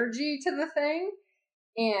of energy to the thing.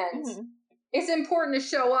 And it's important to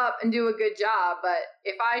show up and do a good job, but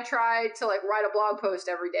if I tried to, like, write a blog post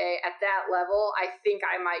every day at that level, I think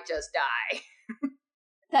I might just die.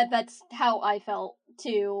 That's how I felt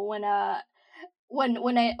too when I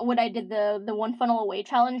did the one funnel away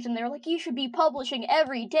challenge, and they were like, you should be publishing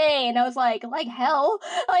every day, and I was like hell,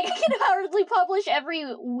 like, I can hardly publish every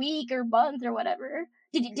week or month or whatever.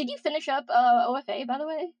 Did you finish up OFA, by the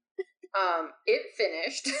way? It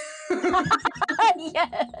finished.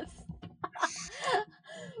 Yes.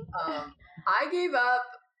 I gave up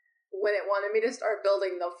when it wanted me to start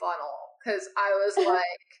building the funnel because I was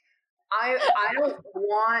like, I don't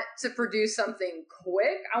want to produce something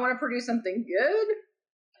quick. I want to produce something good.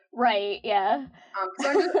 Right. Yeah.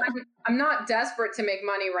 So I'm not desperate to make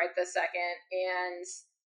money right this second, and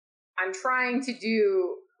I'm trying to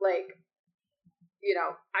do, like,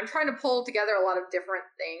 I'm trying to pull together a lot of different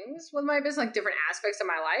things with my business, like different aspects of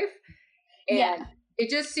my life. And it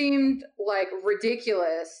just seemed like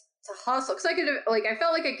ridiculous to hustle because I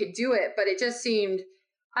felt like I could do it, but it just seemed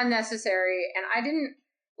unnecessary. And I didn't,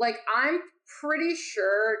 like, I'm pretty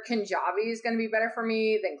sure Kajabi is going to be better for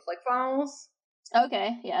me than ClickFunnels.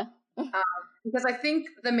 Okay. Yeah. Because I think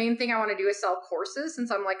the main thing I want to do is sell courses,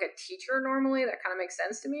 since I'm, like, a teacher normally. That kind of makes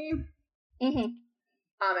sense to me.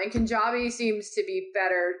 And Kajabi seems to be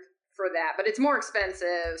better for that, but it's more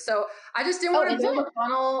expensive. So I just didn't want to build a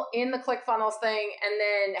funnel in the ClickFunnels thing and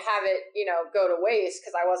then have it, go to waste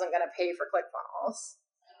because I wasn't going to pay for ClickFunnels.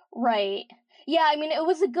 Right. Yeah, I mean, it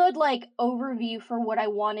was a good, like, overview for what I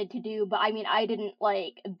wanted to do, but I mean, I didn't,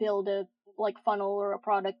 like, build a, like, funnel or a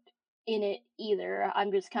product in it either.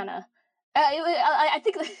 I'm just kind of, I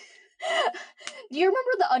think, do you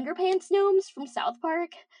remember the Underpants Gnomes from South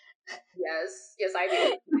Park? Yes, I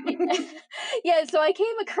do. Yeah, so I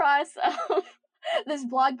came across this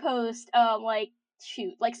blog post, like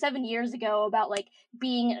 7 years ago about, like,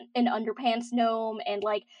 being an underpants gnome, and,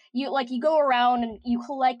 like, you go around and you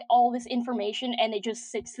collect all this information, and it just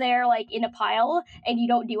sits there, like, in a pile, and you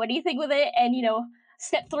don't do anything with it, and,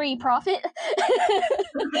 step 3, profit.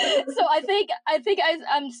 So I think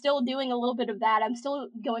I'm still doing a little bit of that. I'm still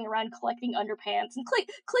going around collecting underpants, and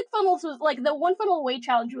ClickFunnels was, like, the one funnel away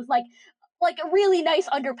challenge was like a really nice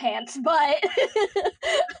underpants, but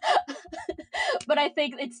but I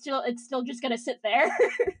think it's still just gonna sit there.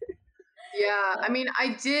 Yeah, I mean,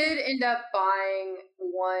 I did end up buying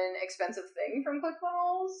one expensive thing from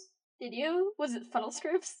ClickFunnels. Did you? Was it funnel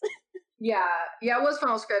scripts? Yeah, it was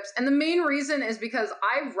funnel scripts. And the main reason is because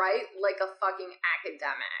I write like a fucking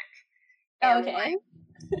academic. And, okay.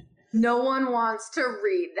 Like, no one wants to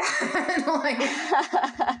read that. Like,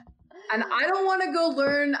 and I don't want to go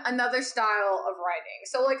learn another style of writing.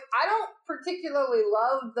 So, like, I don't particularly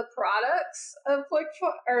love the products of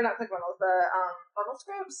not ClickFunnels, the funnel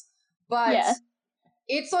scripts. But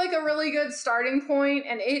it's like a really good starting point,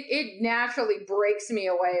 and it naturally breaks me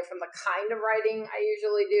away from the kind of writing I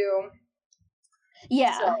usually do.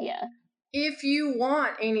 Yeah, So, yeah. if you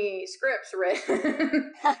want any scripts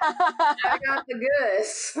written, I got the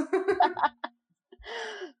goods.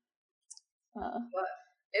 But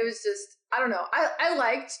it was just, I don't know. I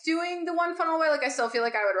liked doing the one funnel away. Like, I still feel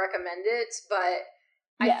like I would recommend it, but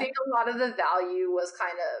I think a lot of the value was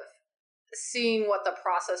kind of seeing what the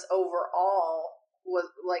process overall was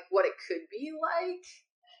like, what it could be like.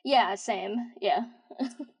 Yeah, same. Yeah.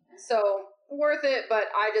 So worth it, but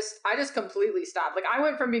I just completely stopped. Like, I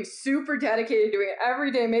went from being super dedicated, doing it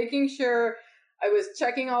every day, making sure I was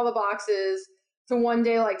checking all the boxes, to one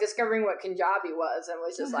day like discovering what Punjabi was, and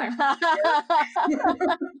was just like,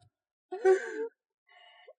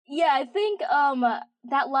 yeah, I think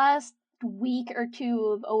that last week or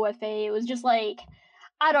two of OFA, it was just like,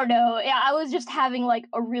 I don't know. Yeah, I was just having like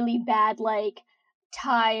a really bad like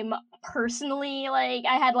time personally. Like,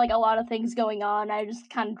 I had like a lot of things going on. I just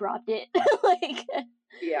kind of dropped it. Like,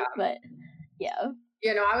 yeah. But yeah.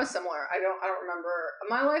 Yeah, no, I was similar. I don't remember.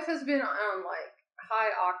 My life has been on like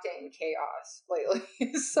high octane chaos lately.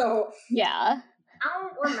 So Yeah. I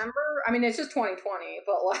don't remember. I mean, it's just 2020,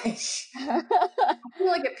 but like I feel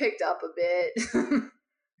like it picked up a bit.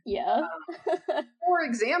 Yeah. For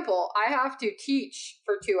example, I have to teach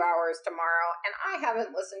for 2 hours tomorrow, and I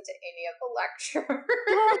haven't listened to any of the lecture.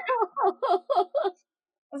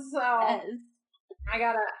 So I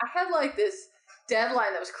had like this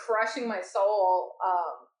deadline that was crushing my soul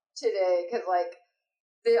today, because like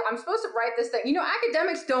I'm supposed to write this thing. You know,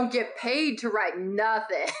 academics don't get paid to write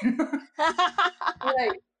nothing.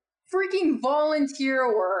 Like, freaking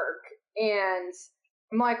volunteer work. And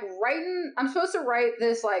I'm like I'm supposed to write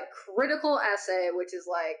this like critical essay, which is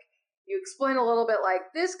like, you explain a little bit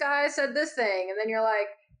like, this guy said this thing, and then you're like,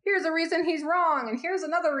 here's a reason he's wrong, and here's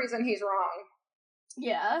another reason he's wrong.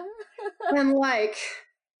 Yeah. And like,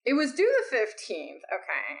 it was due the 15th,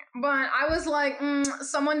 okay? But I was like,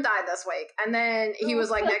 someone died this week. And then he was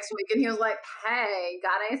like, next week, and he was like, hey,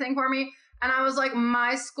 got anything for me? And I was like,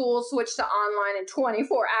 my school switched to online in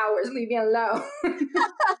 24 hours. Leave me alone.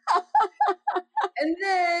 And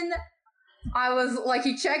then I was like,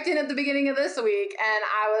 he checked in at the beginning of this week, and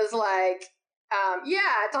I was like,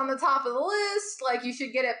 yeah, it's on the top of the list. Like, you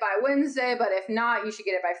should get it by Wednesday, but if not, you should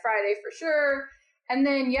get it by Friday for sure. And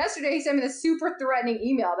then yesterday, he sent me this super threatening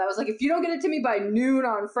email that was like, if you don't get it to me by noon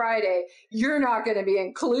on Friday, you're not going to be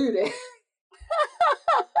included. And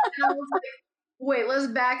I was like, wait, let's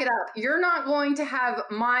back it up. You're not going to have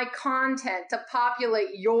my content to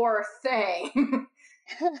populate your thing.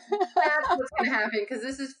 That's what's going to happen, because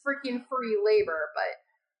this is freaking free labor. But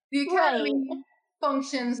the academy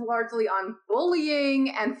functions largely on bullying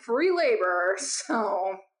and free labor,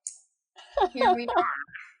 so here we are.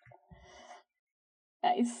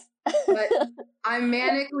 Nice. But I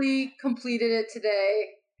manically completed it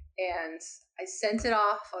today, and I sent it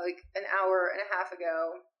off like an hour and a half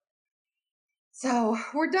ago. So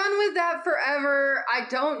we're done with that forever. I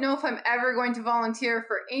don't know if I'm ever going to volunteer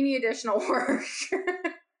for any additional work.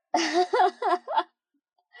 I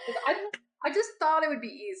just thought it would be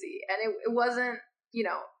easy, and it wasn't. You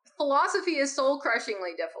know, philosophy is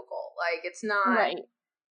soul-crushingly difficult. Like, it's not right.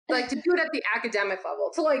 Like, to do it at the academic level,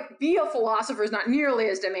 to like be a philosopher is not nearly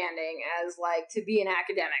as demanding as like to be an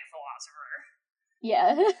academic philosopher.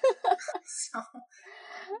 Yeah. So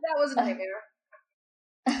that was a nightmare.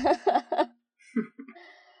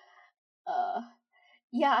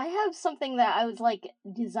 Yeah, I have something that I was like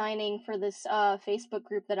designing for this Facebook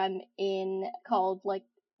group that I'm in called like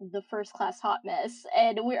the First Class Hot Mess,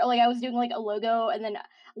 and we're like, I was doing like a logo, and then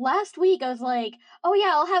last week I was like, oh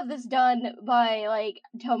yeah, I'll have this done by like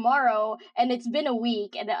tomorrow, and it's been a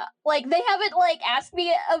week, and like they haven't like asked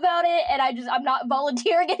me about it, and I'm not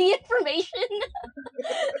volunteering any information.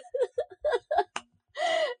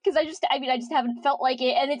 Because I just haven't felt like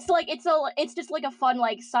it, and it's just like a fun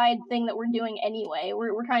like side thing that we're doing anyway.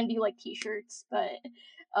 We're trying to do like t-shirts, but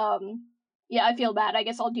yeah, I feel bad. I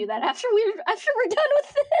guess I'll do that after we're done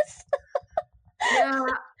with this. Yeah,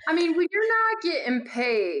 I mean, when you're not getting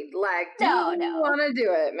paid, like, do you want to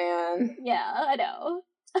do it, man? Yeah, I know.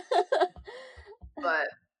 But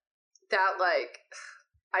that, like,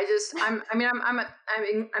 I'm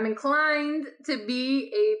inclined to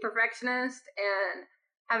be a perfectionist, and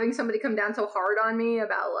having somebody come down so hard on me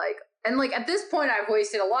about like, and like at this point I've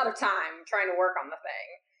wasted a lot of time trying to work on the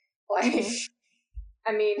thing. Like,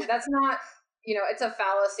 I mean, that's not, you know, it's a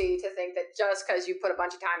fallacy to think that just because you put a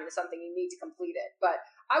bunch of time into something, you need to complete it. But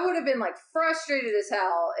I would have been like frustrated as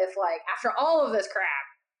hell if like after all of this crap,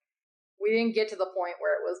 we didn't get to the point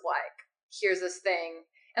where it was like here's this thing.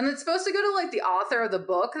 And it's supposed to go to, like, the author of the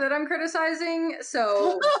book that I'm criticizing,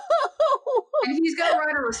 so... and he's gonna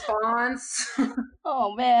write a response.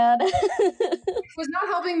 Oh, man. It was not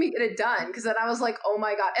helping me get it done, because then I was like, oh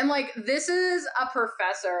my god. And, like, this is a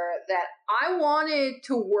professor that I wanted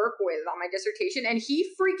to work with on my dissertation, and he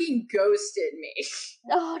freaking ghosted me.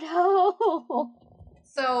 Oh, no.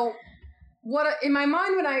 So... in my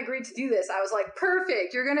mind when I agreed to do this, I was like,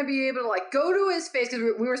 perfect, you're going to be able to, like, go to his face, because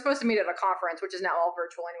we were supposed to meet at a conference, which is now all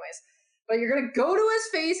virtual anyways, but you're going to go to his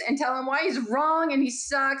face and tell him why he's wrong and he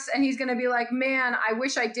sucks, and he's going to be like, man, I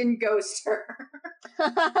wish I didn't ghost her.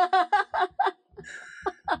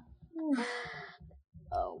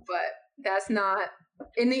 Oh. But that's not,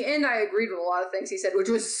 in the end, I agreed with a lot of things he said, which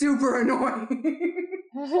was super annoying.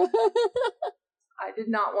 I did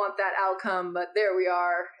not want that outcome, but there we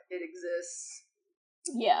are. It exists.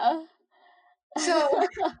 Yeah. So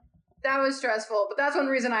that was stressful, but that's one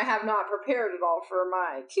reason I have not prepared at all for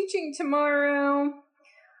my teaching tomorrow.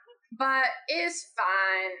 But it's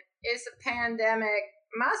fine. It's a pandemic.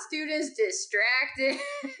 My students distracted.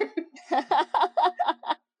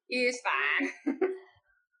 It's fine.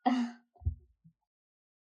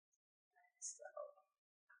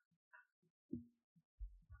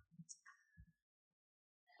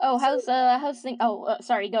 Oh, how's thing? Oh,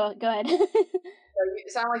 sorry. Go ahead. You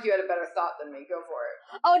sound like you had a better thought than me. Go for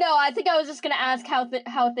it. Oh no, I think I was just gonna ask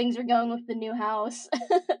how things are going with the new house.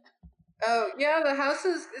 Oh yeah, the house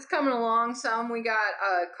is coming along. We got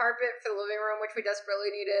a carpet for the living room, which we desperately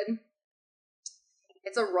needed.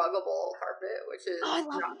 It's a ruggable carpet, which is I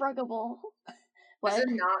love ruggable. What? This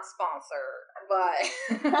is not sponsored, but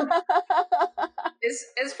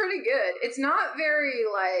it's pretty good. It's not very,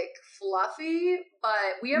 like, fluffy,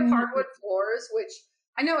 but we have hardwood floors, which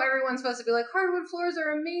I know everyone's supposed to be like, hardwood floors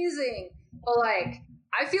are amazing, but, like,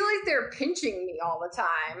 I feel like they're pinching me all the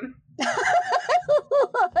time.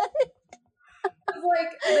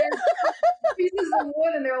 Like, there's pieces of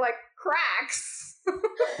wood and they're like cracks.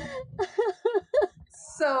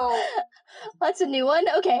 So that's a new one.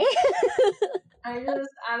 Okay. I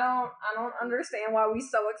don't understand why we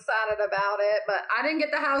so excited about it, but I didn't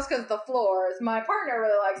get the house because of the floors. My partner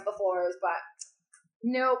really likes the floors, but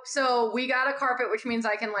nope. So we got a carpet, which means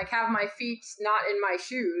I can, like, have my feet not in my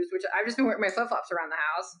shoes, which I've just been wearing my flip-flops around the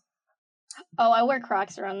house. Oh, I wear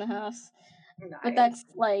Crocs around the house. Nice. But that's,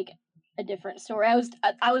 like, a different story. I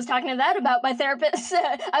was talking to that about my therapist.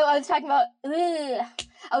 I was talking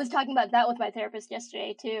about that with my therapist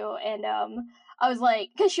yesterday too, and I was like,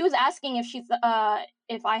 because she was asking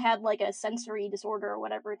if I had, like, a sensory disorder or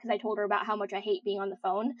whatever, because I told her about how much I hate being on the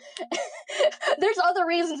phone. There's other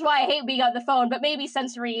reasons why I hate being on the phone, but maybe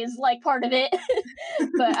sensory is, like, part of it.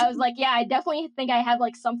 But I was like, yeah, I definitely think I have,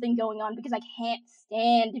 like, something going on, because I can't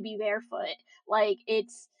stand to be barefoot. Like,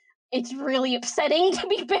 it's really upsetting to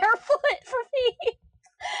be barefoot for me.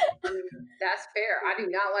 That's fair. I do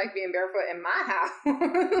not like being barefoot in my house.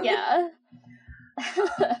 Yeah.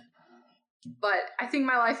 But I think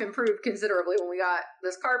my life improved considerably when we got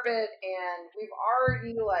this carpet, and we've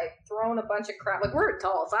already, like, thrown a bunch of crap. Like, we're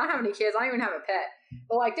adults. I don't have any kids. I don't even have a pet.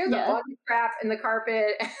 But, like, there's a bunch of crap in the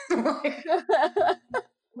carpet. Like,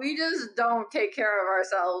 we just don't take care of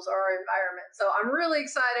ourselves or our environment. So I'm really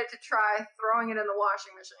excited to try throwing it in the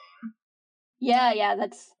washing machine. Yeah,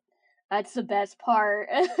 that's the best part.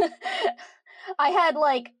 I had,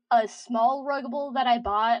 like, a small ruggable that I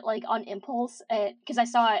bought, like, on impulse, because I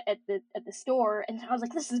saw it at the store, and I was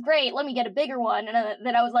like, this is great, let me get a bigger one, and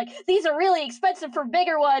then I was like, these are really expensive for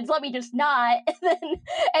bigger ones, let me just not,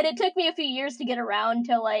 and it took me a few years to get around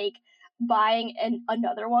to, like, buying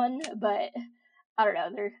another one, but I don't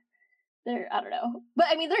know, they're I don't know, but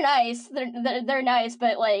I mean, they're nice, they're nice,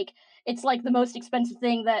 but, like, it's, like, the most expensive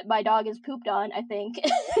thing that my dog has pooped on, I think.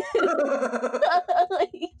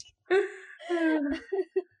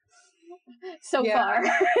 So far.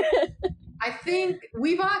 I think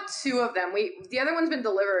we bought 2 of them. The other one's been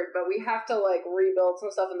delivered, but we have to, like, rebuild some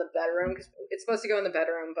stuff in the bedroom, because it's supposed to go in the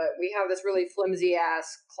bedroom, but we have this really flimsy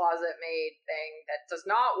ass closet made thing that does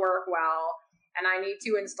not work well, and I need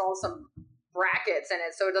to install some brackets in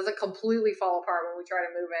it so it doesn't completely fall apart when we try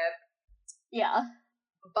to move it. Yeah.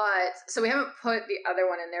 But so we haven't put the other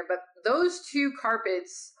one in there, but those 2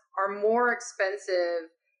 carpets are more expensive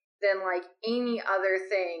than, like, any other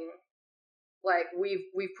thing, like, we've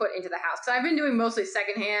put into the house. Because I've been doing mostly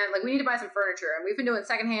secondhand. Like, we need to buy some furniture, and we've been doing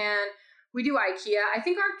secondhand. We do IKEA. I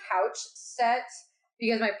think our couch set,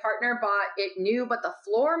 because my partner bought it new, but the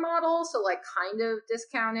floor model, so, like, kind of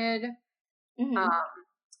discounted. Mm-hmm.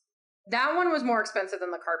 That one was more expensive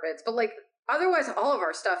than the carpets, but, like, otherwise all of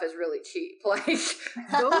our stuff is really cheap. Like those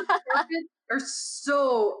carpets are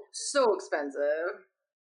so expensive.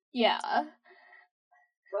 Yeah.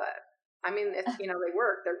 But I mean, if they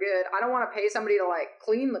work, they're good. I don't want to pay somebody to like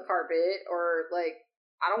clean the carpet, or like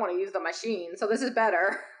I don't want to use the machine. So this is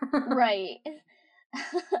better. Right.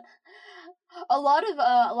 A lot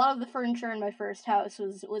of the furniture in my first house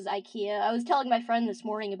was IKEA. I was telling my friend this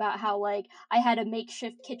morning about how like I had a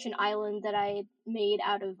makeshift kitchen island that I made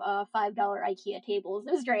out of $5 IKEA tables.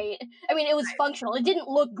 It was great. I mean, it was functional. It didn't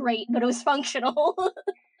look great, but it was functional.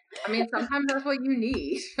 I mean, sometimes that's what you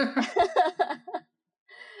need.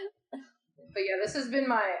 But yeah, this has been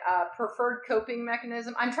my preferred coping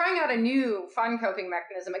mechanism. I'm trying out a new fun coping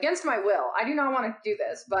mechanism against my will. I do not want to do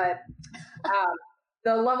this, but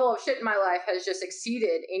the level of shit in my life has just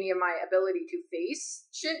exceeded any of my ability to face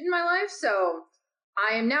shit in my life. So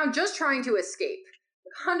I am now just trying to escape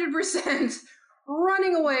 100%,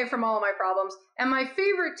 running away from all of my problems. And my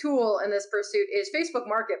favorite tool in this pursuit is Facebook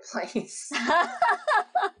Marketplace.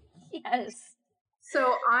 Yes.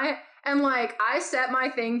 So I set my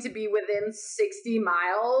thing to be within 60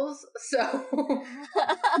 miles. So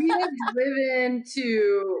we have driven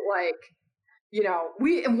to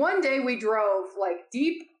one day we drove like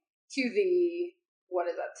deep to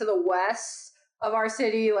to the west of our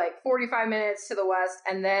city, like 45 minutes to the west,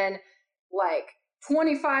 and then like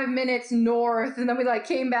 25 minutes north, and then we like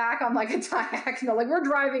came back on like a diagonal. Like we're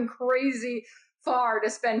driving crazy far to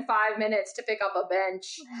spend 5 minutes to pick up a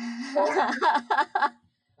bench.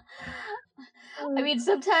 I mean,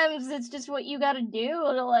 sometimes it's just what you gotta do.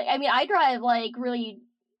 Like, I mean, I drive like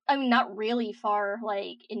not really far,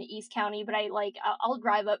 like in East County, but I'll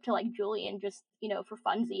drive up to like Julian just, for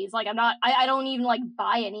funsies. Like I don't even like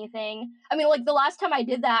buy anything. I mean, like the last time I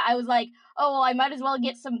did that, I was like, oh, well, I might as well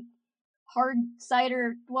get some hard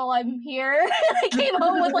cider while I'm here. I came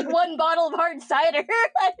home with like one bottle of hard cider.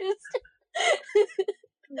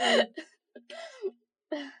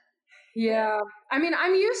 Yeah. I mean,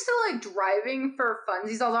 I'm used to like driving for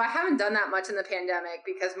funsies, although I haven't done that much in the pandemic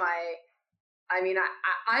because I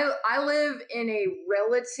live in a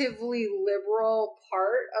relatively liberal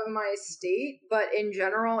part of my state, but in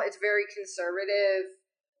general, it's very conservative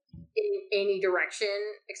in any direction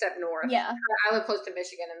except north. Yeah. I live close to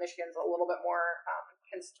Michigan, and Michigan's a little bit more,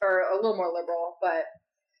 or a little more liberal, but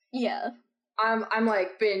yeah. I'm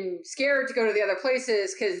like been scared to go to the other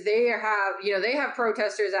places because they have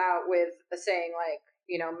protesters out with a saying like,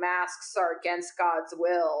 masks are against God's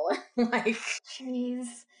will. Like, jeez.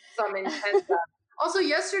 Some intense stuff. Also,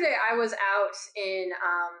 yesterday I was out in,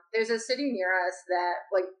 there's a city near us that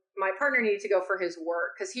like my partner needed to go for his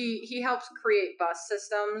work because he helps create bus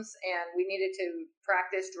systems, and we needed to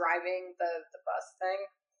practice driving the bus thing.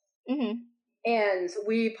 Mm-hmm. And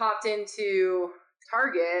we popped into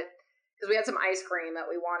Target because we had some ice cream that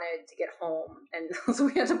we wanted to get home, and so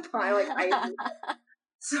we had to buy like ice.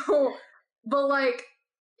 So, but like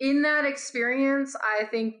in that experience, I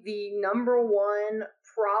think the number one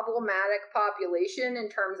problematic population in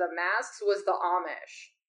terms of masks was the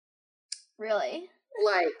Amish. Really?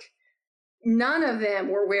 Like, none of them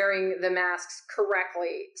were wearing the masks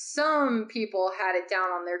correctly. Some people had it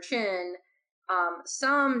down on their chin.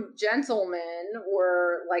 Some gentlemen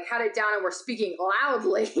were like had it down and were speaking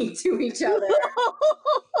loudly to each other.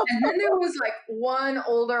 And then there was like one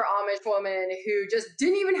older Amish woman who just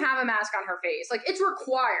didn't even have a mask on her face. Like, it's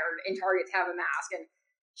required in Target to have a mask, and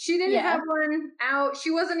she didn't have one out.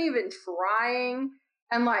 She wasn't even trying.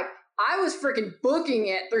 And like, I was freaking booking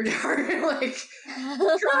it through Target, like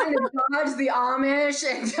trying to dodge the Amish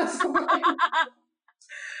and just like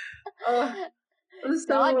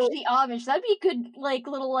dodge the Amish. That'd be a good like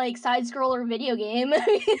little like side scroller video game.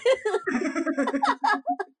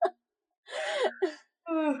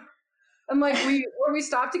 And like where we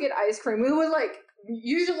stopped to get ice cream, we would like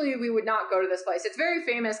usually we would not go to this place. It's very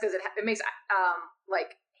famous because it makes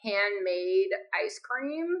like handmade ice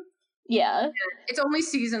cream. Yeah, and it's only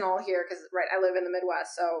seasonal here because I live in the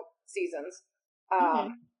Midwest, so seasons.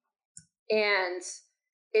 And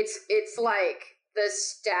it's like the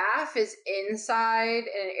staff is inside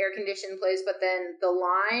in an air conditioned place, but then the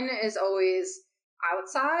line is always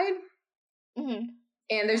outside. Mm-hmm.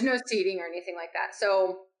 And there's no seating or anything like that.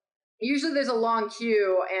 So usually there's a long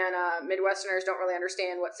queue, and Midwesterners don't really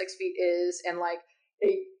understand what 6 feet is. And like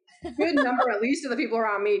a good number, at least of the people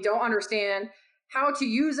around me, don't understand how to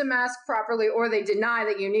use a mask properly, or they deny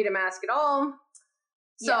that you need a mask at all.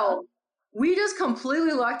 So we just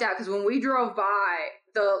completely lucked out because when we drove by,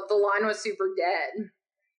 the line was super dead.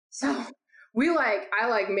 So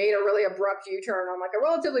I made a really abrupt U-turn on like a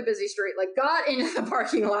relatively busy street, like got into the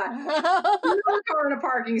parking lot, threw the car in a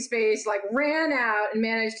parking space, like ran out and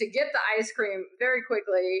managed to get the ice cream very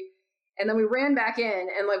quickly. And then we ran back in,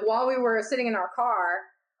 and like while we were sitting in our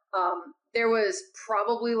car, there was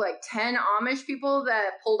probably like 10 Amish people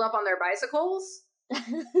that pulled up on their bicycles.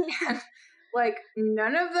 And like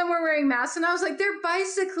none of them were wearing masks, and I was like, they're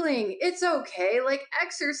bicycling. It's okay. Like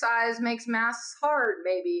exercise makes masks hard,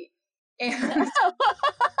 maybe. And like,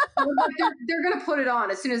 they're gonna put it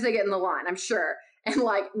on as soon as they get in the line, I'm sure. And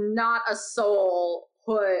like not a soul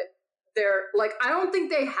put their like I don't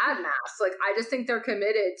think they had masks. Like I just think they're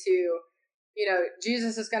committed to,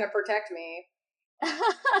 Jesus is gonna protect me.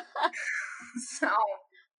 So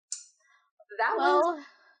that was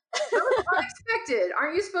unexpected.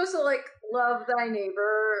 Aren't you supposed to like love thy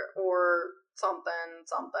neighbor or something?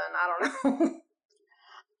 I don't know.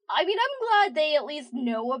 I mean, I'm glad they at least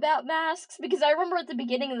know about masks, because I remember at the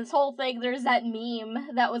beginning of this whole thing, there's that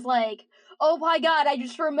meme that was like, oh my god, I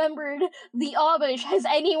just remembered the Amish. Has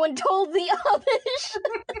anyone told the Amish?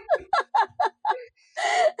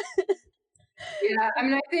 Yeah, I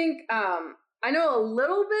mean, I think I know a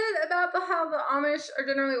little bit about how the Amish are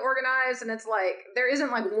generally organized, and it's like there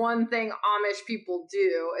isn't like one thing Amish people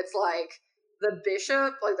do. It's like the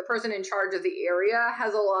bishop, like the person in charge of the area,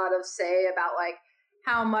 has a lot of say about like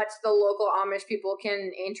how much the local Amish people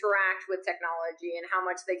can interact with technology and how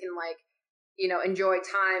much they can like, enjoy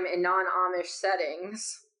time in non-Amish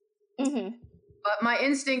settings. Mm-hmm. But my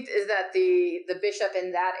instinct is that the bishop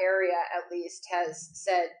in that area at least has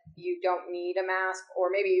said you don't need a mask, or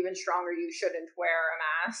maybe even stronger, you shouldn't wear a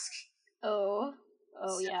mask. Oh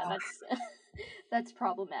yeah, that's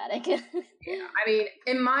problematic. Yeah, I mean,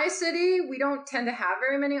 in my city, we don't tend to have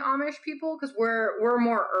very many Amish people because we're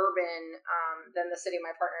more urban than the city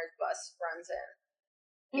my partner's bus runs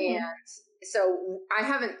in. Mm-hmm. And so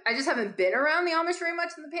I just haven't been around the Amish very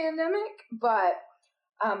much in the pandemic, but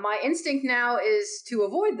my instinct now is to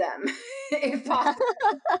avoid them if possible.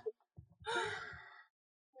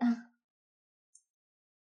 But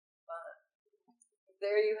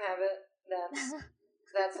there you have it.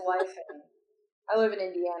 That's life. I live in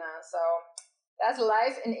Indiana, so that's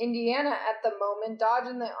life in Indiana at the moment,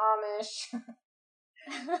 dodging the Amish.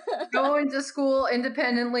 Going to school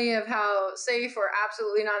independently of how safe or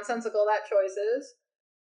absolutely nonsensical that choice is.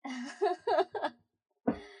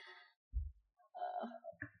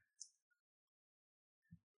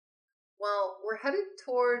 Well, we're headed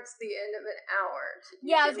towards the end of an hour.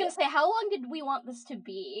 Yeah, I was gonna say, how long did we want this to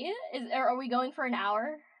be? Are we going for an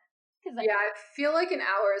hour? Yeah, I feel like an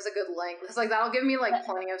hour is a good length. Because like that'll give me like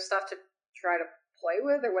plenty of stuff to try to play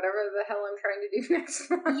with or whatever the hell I'm trying to do next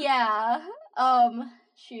month. Yeah.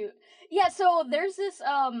 Shoot. Yeah, so there's this,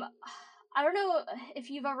 I don't know if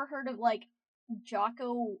you've ever heard of, like,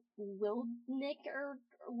 Jocko Willink or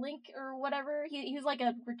Link or whatever. He's like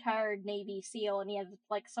a retired Navy SEAL, and he has,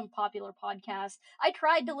 like, some popular podcast. I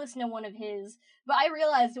tried to listen to one of his, but I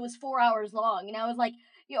realized it was 4 hours long, and I was like,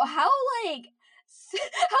 how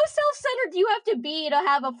self-centered do you have to be to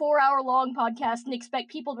have a 4 hour long podcast and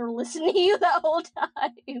expect people to listen to you that whole time?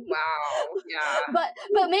 Wow, yeah. But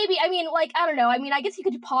maybe, I mean, like, I don't know. I mean, I guess you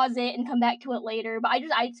could pause it and come back to it later, but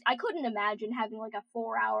I couldn't imagine having, like, a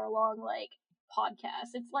 4 hour long, like,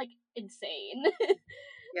 podcast. It's, like, insane.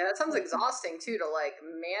 Yeah, that sounds exhausting, too, to, like,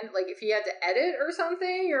 like, if you had to edit or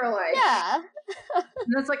something, you're like... Yeah.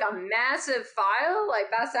 That's, like, a massive file? Like,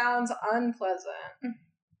 that sounds unpleasant.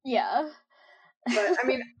 Yeah. But, I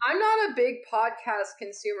mean, I'm not a big podcast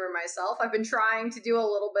consumer myself. I've been trying to do a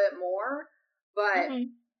little bit more, but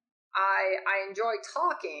I enjoy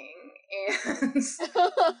talking, and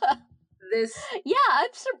this... Yeah,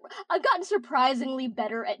 I've gotten surprisingly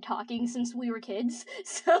better at talking since we were kids,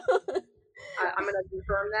 so... I'm gonna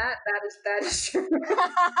confirm that. That is true.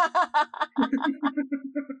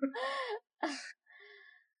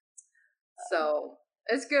 So,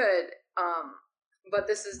 it's good. But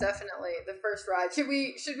this is definitely the first ride. Should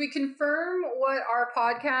we confirm what our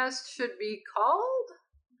podcast should be called?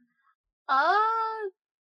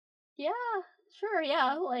 Yeah, sure,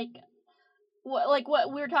 yeah, what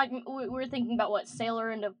we were thinking about, what,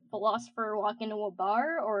 sailor and a philosopher walk into a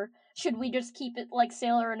bar, or should we just keep it like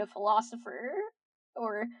sailor and a philosopher?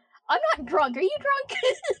 Or, I'm not drunk, are you drunk?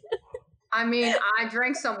 I mean, I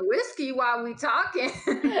drank some whiskey while we talking.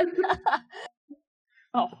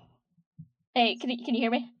 Oh. Hey, can you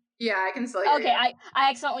hear me? Yeah, I can still hear you. Okay, I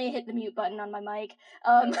accidentally hit the mute button on my mic.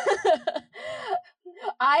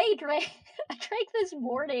 I drank this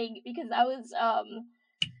morning because I was,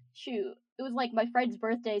 it was like my friend's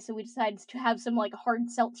birthday, so we decided to have some like hard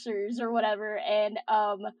seltzers or whatever, and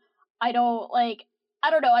I don't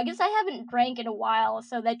know. I guess I haven't drank in a while,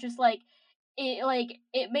 so that just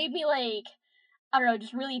it made me I don't know,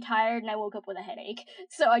 just really tired, and I woke up with a headache.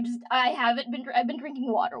 So I've been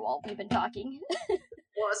drinking water while we've been talking.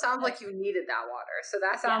 Well, it sounds like you needed that water, so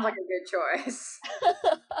that sounds like a good choice.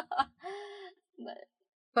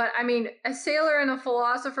 But I mean, a sailor and a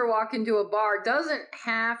philosopher walk into a bar doesn't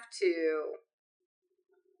have to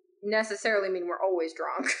necessarily mean we're always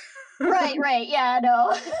drunk. Right, yeah,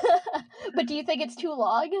 no. But do you think it's too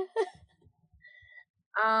long?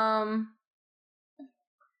 I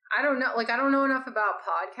don't know. Like, I don't know enough about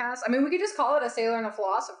podcasts. I mean, we could just call it a sailor and a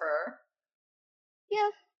philosopher. Yeah.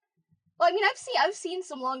 Well, I mean, I've seen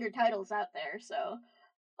some longer titles out there, so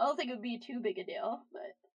I don't think it would be too big a deal.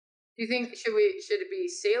 But do you think should it be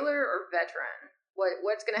sailor or veteran?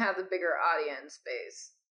 What's going to have the bigger audience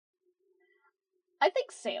base? I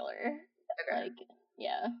think sailor. Okay.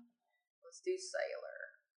 Yeah. Let's do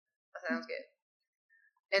sailor. That sounds good.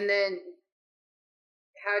 And then,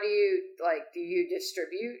 how do you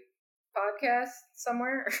distribute podcasts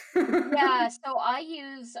somewhere? Yeah, so I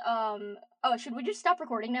use oh, should we just stop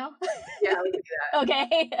recording now? Yeah, we can do that.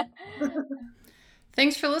 Okay.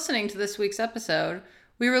 Thanks for listening to this week's episode.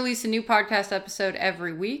 We release a new podcast episode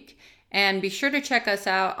every week, and be sure to check us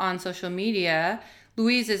out on social media.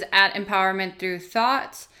 Louise is at Empowerment Through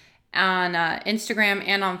Thoughts on Instagram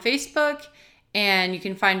and on Facebook, and you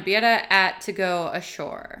can find Beata at To Go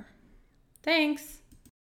Ashore. Thanks.